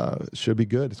should be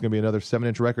good. It's going to be another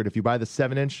 7-inch record. If you buy the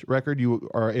 7-inch record, you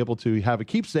are able to have a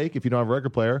keepsake if you don't have a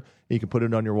record player, and you can put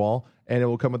it on your wall, and it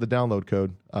will come with a download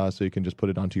code, so you can just put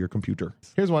it onto your computer.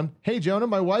 Here's one. Hey, Jonah,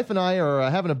 my wife and I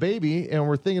are having a baby, and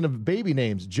we're thinking of baby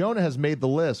names. Jonah has made the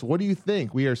list. What do you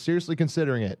think? We are seriously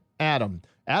considering it. Adam.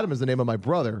 Adam is the name of my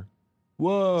brother.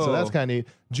 Whoa! So that's kind of neat.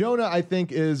 Jonah, I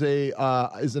think, is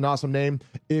an awesome name.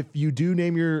 If you do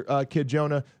name your kid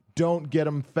Jonah, don't get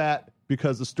him fat,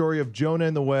 because the story of Jonah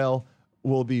and the whale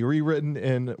will be rewritten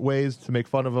in ways to make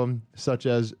fun of him, such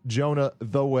as Jonah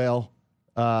the Whale.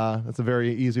 That's a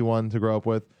very easy one to grow up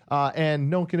with. And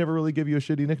no one can ever really give you a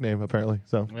shitty nickname, apparently.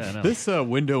 So This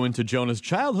window into Jonah's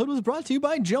childhood was brought to you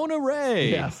by Jonah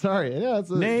Ray. Yeah, sorry. Yeah,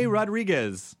 Nay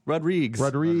Rodriguez. Rodrigues.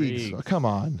 Oh, come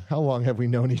on. How long have we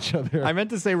known each other? I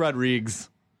meant to say Rodrigues.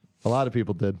 A lot of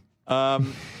people did.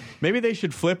 Maybe they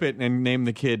should flip it and name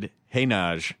the kid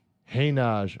Haynaj.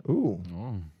 Haynaj. Ooh.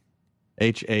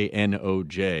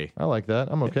 Hanoj. I like that.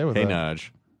 I'm okay with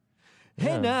Haynaj.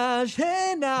 that. Haynaj,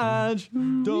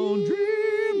 Haynaj, don't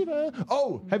dream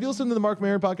Oh, have you listened to the Mark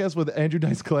Maron podcast with Andrew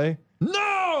Dice Clay? No!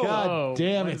 God Whoa,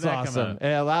 damn, when it's did that come awesome. out?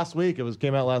 Yeah, last week.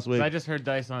 Came out last week. I just heard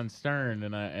Dice on Stern,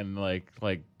 and like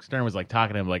Stern was like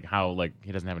talking to him like how like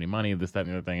he doesn't have any money, this, that, and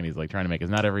the other thing, and he's like trying to make his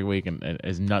nut every week, and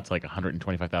his nut's like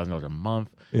 $125,000 a month.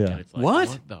 Yeah. And it's like,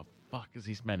 What the fuck is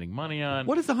he spending money on?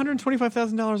 What is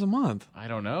 $125,000 a month? I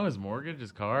don't know. His mortgage,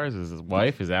 his cars, his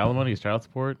wife, his alimony, his child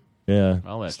support. Yeah.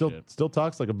 All that still, shit. Still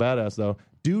talks like a badass, though.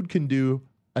 Dude can do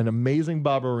an amazing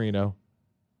Barbarino.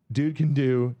 Dude can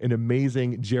do an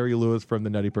amazing Jerry Lewis from The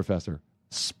Nutty Professor.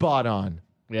 Spot on.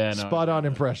 Yeah, no, Spot on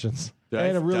impressions. Dice?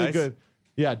 And a really Dice? good.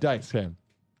 Yeah, Dice can.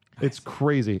 It's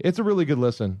crazy. It's a really good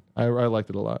listen. I liked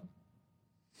it a lot.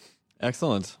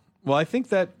 Excellent. Well, I think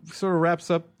that sort of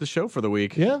wraps up the show for the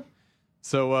week. Yeah.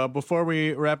 So before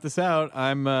we wrap this out,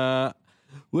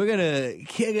 we're gonna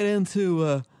kick it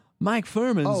into Mike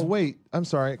Furman's. Oh, wait. I'm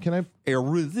sorry. Can I?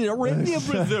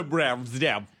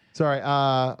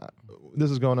 Sorry. This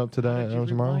is going up today.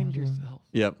 Tomorrow.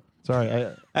 Yep. Sorry.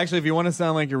 Actually, if you want to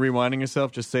sound like you're rewinding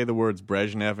yourself, just say the words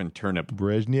Brezhnev and turnip.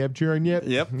 Brezhnev, turnip.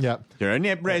 Yep. Yep.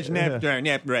 Turnip, Brezhnev,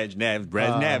 turnip,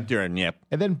 Brezhnev, turnip.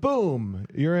 And then boom,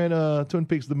 you're in Twin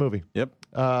Peaks the movie. Yep.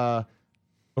 And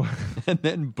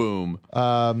then boom.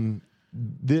 I'm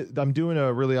doing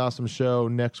a really awesome show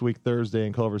next week Thursday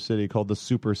in Culver City called the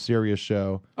Super Serious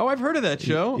Show. Oh, I've heard of that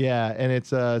show. Yeah, and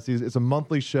it's a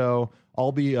monthly show.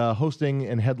 I'll be hosting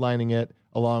and headlining it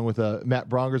along with Matt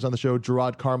Bronger's on the show.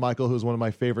 Gerard Carmichael, who's one of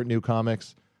my favorite new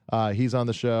comics, he's on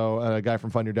the show. A guy from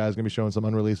Find Your Die is going to be showing some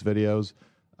unreleased videos.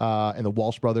 And the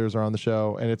Walsh brothers are on the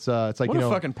show, and it's like what a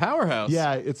fucking powerhouse.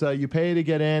 Yeah, it's you pay to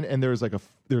get in, and there's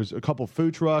a couple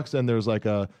food trucks, and there's like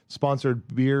a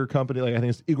sponsored beer company, like I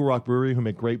think it's Eagle Rock Brewery, who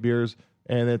make great beers,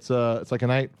 and it's like a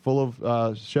night full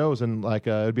of shows, and like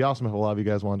it'd be awesome if a lot of you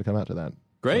guys wanted to come out to that.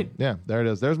 Great. So, yeah, there it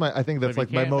is. There's I think that's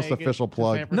like my most official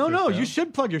plug. No, you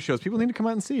should plug your shows. People need to come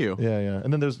out and see you. Yeah.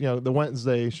 And then there's the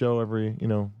Wednesday show every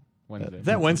Wednesday.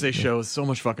 That Wednesday show is so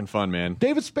much fucking fun, man.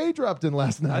 David Spade dropped in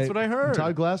last night. That's what I heard.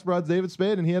 Todd Glass brought David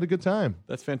Spade, and he had a good time.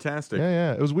 That's fantastic.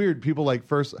 Yeah. It was weird. People like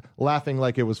first laughing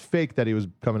like it was fake that he was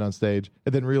coming on stage,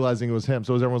 and then realizing it was him.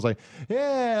 So everyone was like,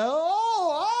 "Yeah,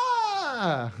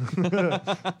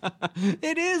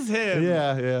 it is him."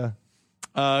 Yeah.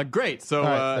 Great. So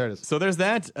there it is. So there's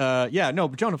that. No,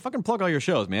 Jonah, fucking plug all your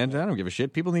shows, man. I don't give a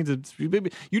shit. People need to.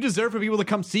 You deserve for people to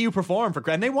come see you perform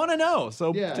and they want to know.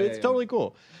 So it's totally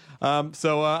cool.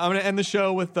 So I'm going to end the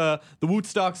show with the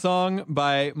Woodstock song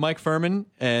by Mike Furman,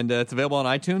 and it's available on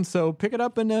iTunes. So pick it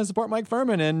up and support Mike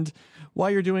Furman. And while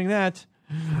you're doing that,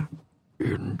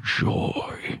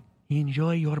 enjoy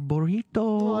your burrito.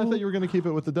 Oh, I thought you were going to keep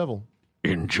it with the devil.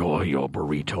 Enjoy your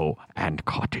burrito and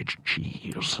cottage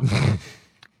cheese.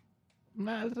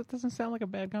 Nah, that doesn't sound like a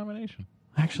bad combination.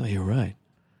 Actually, you're right.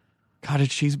 Cottage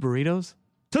cheese burritos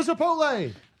to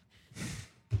Chipotle.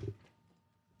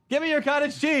 Give me your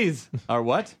cottage cheese. Or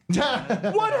what?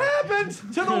 What happened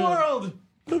to the world?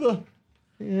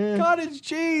 Cottage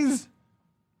cheese.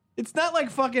 It's not like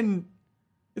fucking.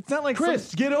 It's not like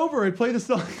Chris. Get over it. Play the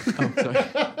song. Oh, sorry.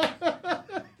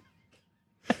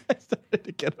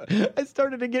 I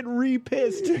started to get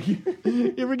re-pissed.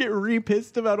 You ever get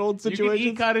re-pissed about old situations?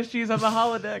 You can eat cottage cheese on the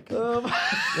holodeck.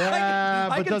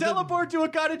 I can teleport to a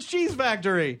cottage cheese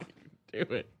factory. Do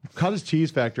it. Cottage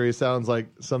cheese factory sounds like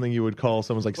something you would call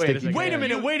someone's like Wait sticky. a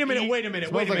minute.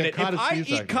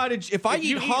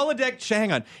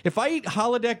 If I eat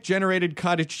holodeck generated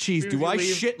cottage cheese, do I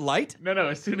shit light? No.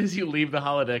 As soon as you leave the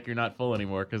holodeck, you're not full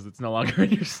anymore because it's no longer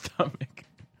in your stomach.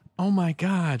 Oh my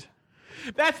god.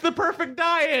 That's the perfect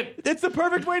diet. It's the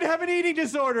perfect way to have an eating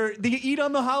disorder. The eat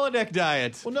on the holodeck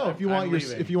diet. Well, no. If you want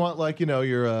like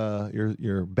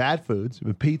your bad foods,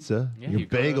 pizza, your you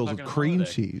go to bagels the with cream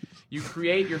holodeck. cheese. You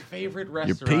create your favorite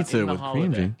restaurant pizza in the with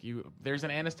cream holodeck. There's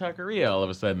an Annis Taqueria all of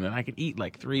a sudden, and I could eat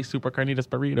like 3 super carnitas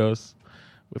burritos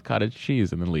with cottage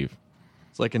cheese and then leave.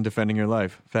 It's like in Defending Your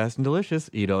Life. Fast and delicious.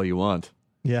 Eat all you want.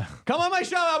 Yeah. Come on my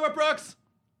show, Albert Brooks,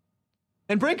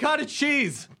 and bring cottage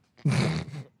cheese.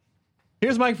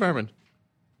 Here's Mike Furman.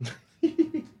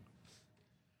 I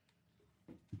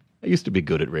used to be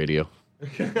good at radio.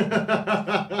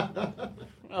 Well,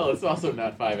 it's also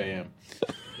not 5 a.m.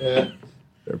 Yeah.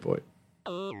 Fair point.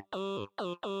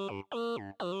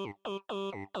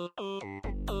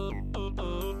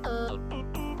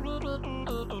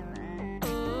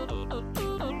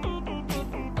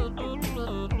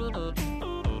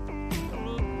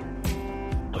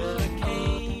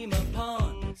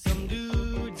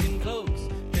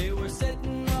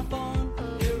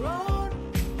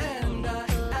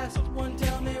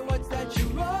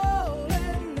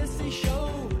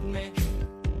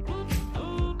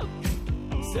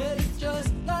 Said it's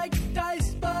just like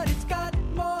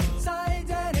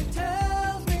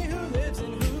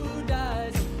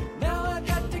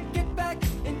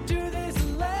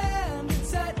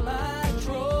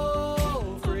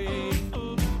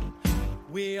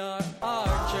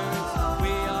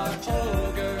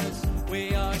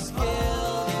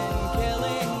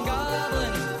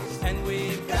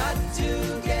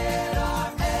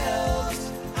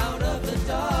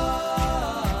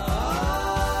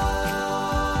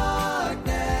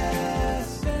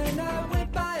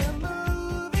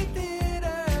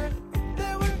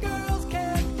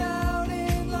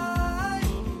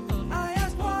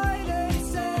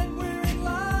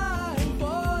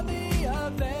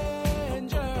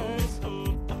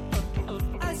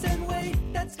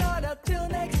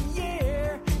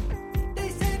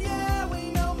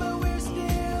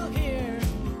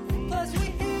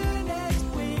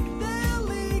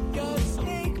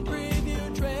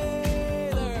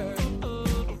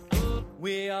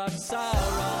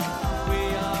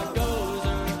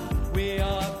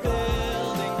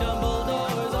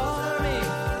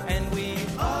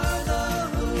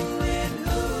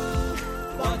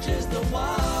is the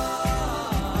Watchmen.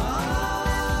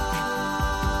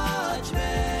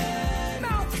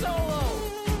 Mouth solo.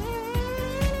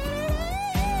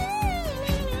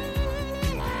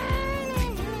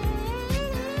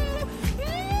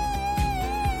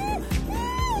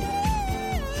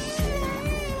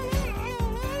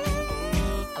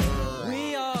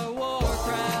 We are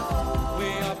Warcraft. We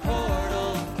are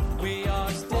Portal. We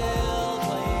are still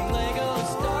playing Lego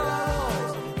Star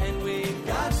Wars, and we've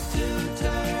got 2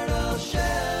 turtle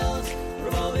shells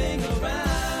revolving around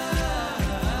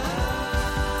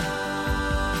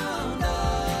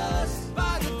us.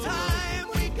 By the time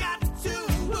we got to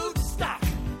Woodstock,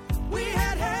 we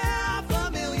had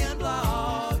 500,000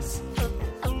 blogs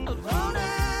on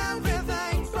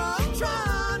everything from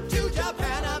Tron to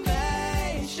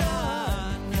Japanimation.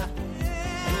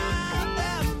 And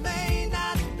there may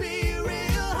not be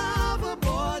real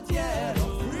hoverboards yet,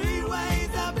 or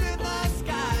freeways up in the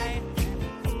sky,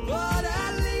 but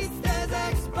at least there's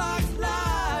Xbox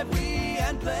Live, Wii,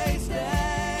 and PlayStation.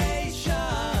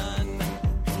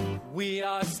 We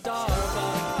are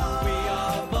Starbucks, we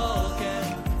are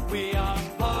Vulcan, we are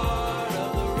part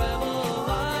of the Rebel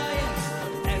Alliance,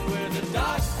 and we're the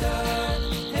Doctor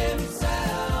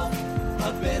himself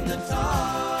up in the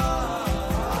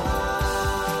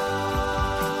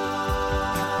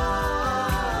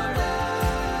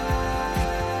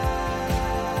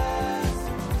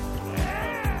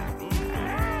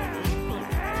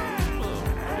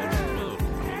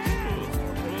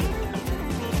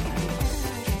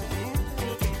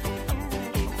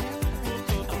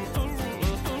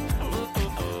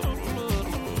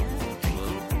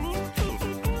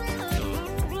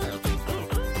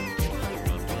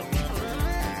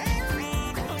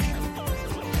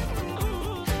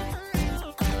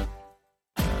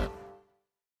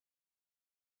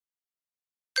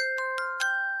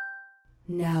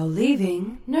Now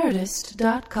leaving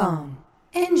Nerdist.com.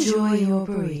 Enjoy your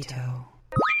burrito.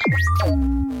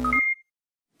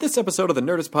 This episode of the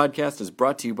Nerdist Podcast is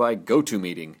brought to you by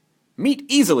GoToMeeting. Meet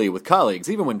easily with colleagues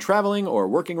even when traveling or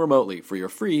working remotely. For your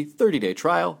free 30-day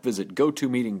trial, visit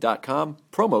GoToMeeting.com,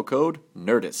 promo code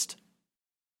NERDIST.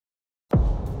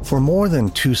 For more than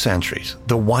 2 centuries,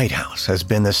 the White House has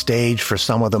been the stage for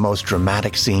some of the most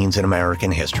dramatic scenes in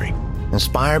American history.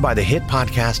 Inspired by the hit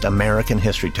podcast American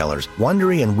History Tellers,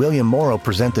 Wondery and William Morrow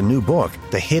present the new book,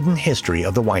 The Hidden History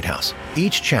of the White House.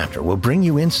 Each chapter will bring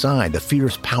you inside the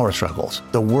fierce power struggles,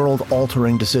 the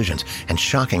world-altering decisions, and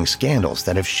shocking scandals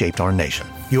that have shaped our nation.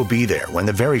 You'll be there when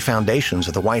the very foundations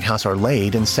of the White House are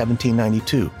laid in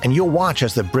 1792, and you'll watch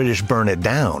as the British burn it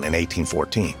down in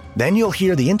 1814. Then you'll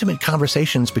hear the intimate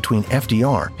conversations between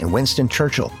FDR and Winston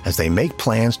Churchill as they make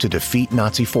plans to defeat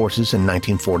Nazi forces in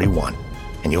 1941.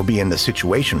 And you'll be in the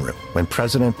Situation Room when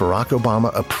President Barack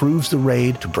Obama approves the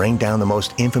raid to bring down the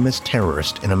most infamous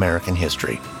terrorist in American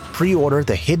history. Pre-order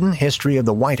The Hidden History of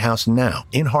the White House now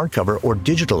in hardcover or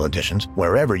digital editions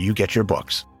wherever you get your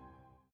books.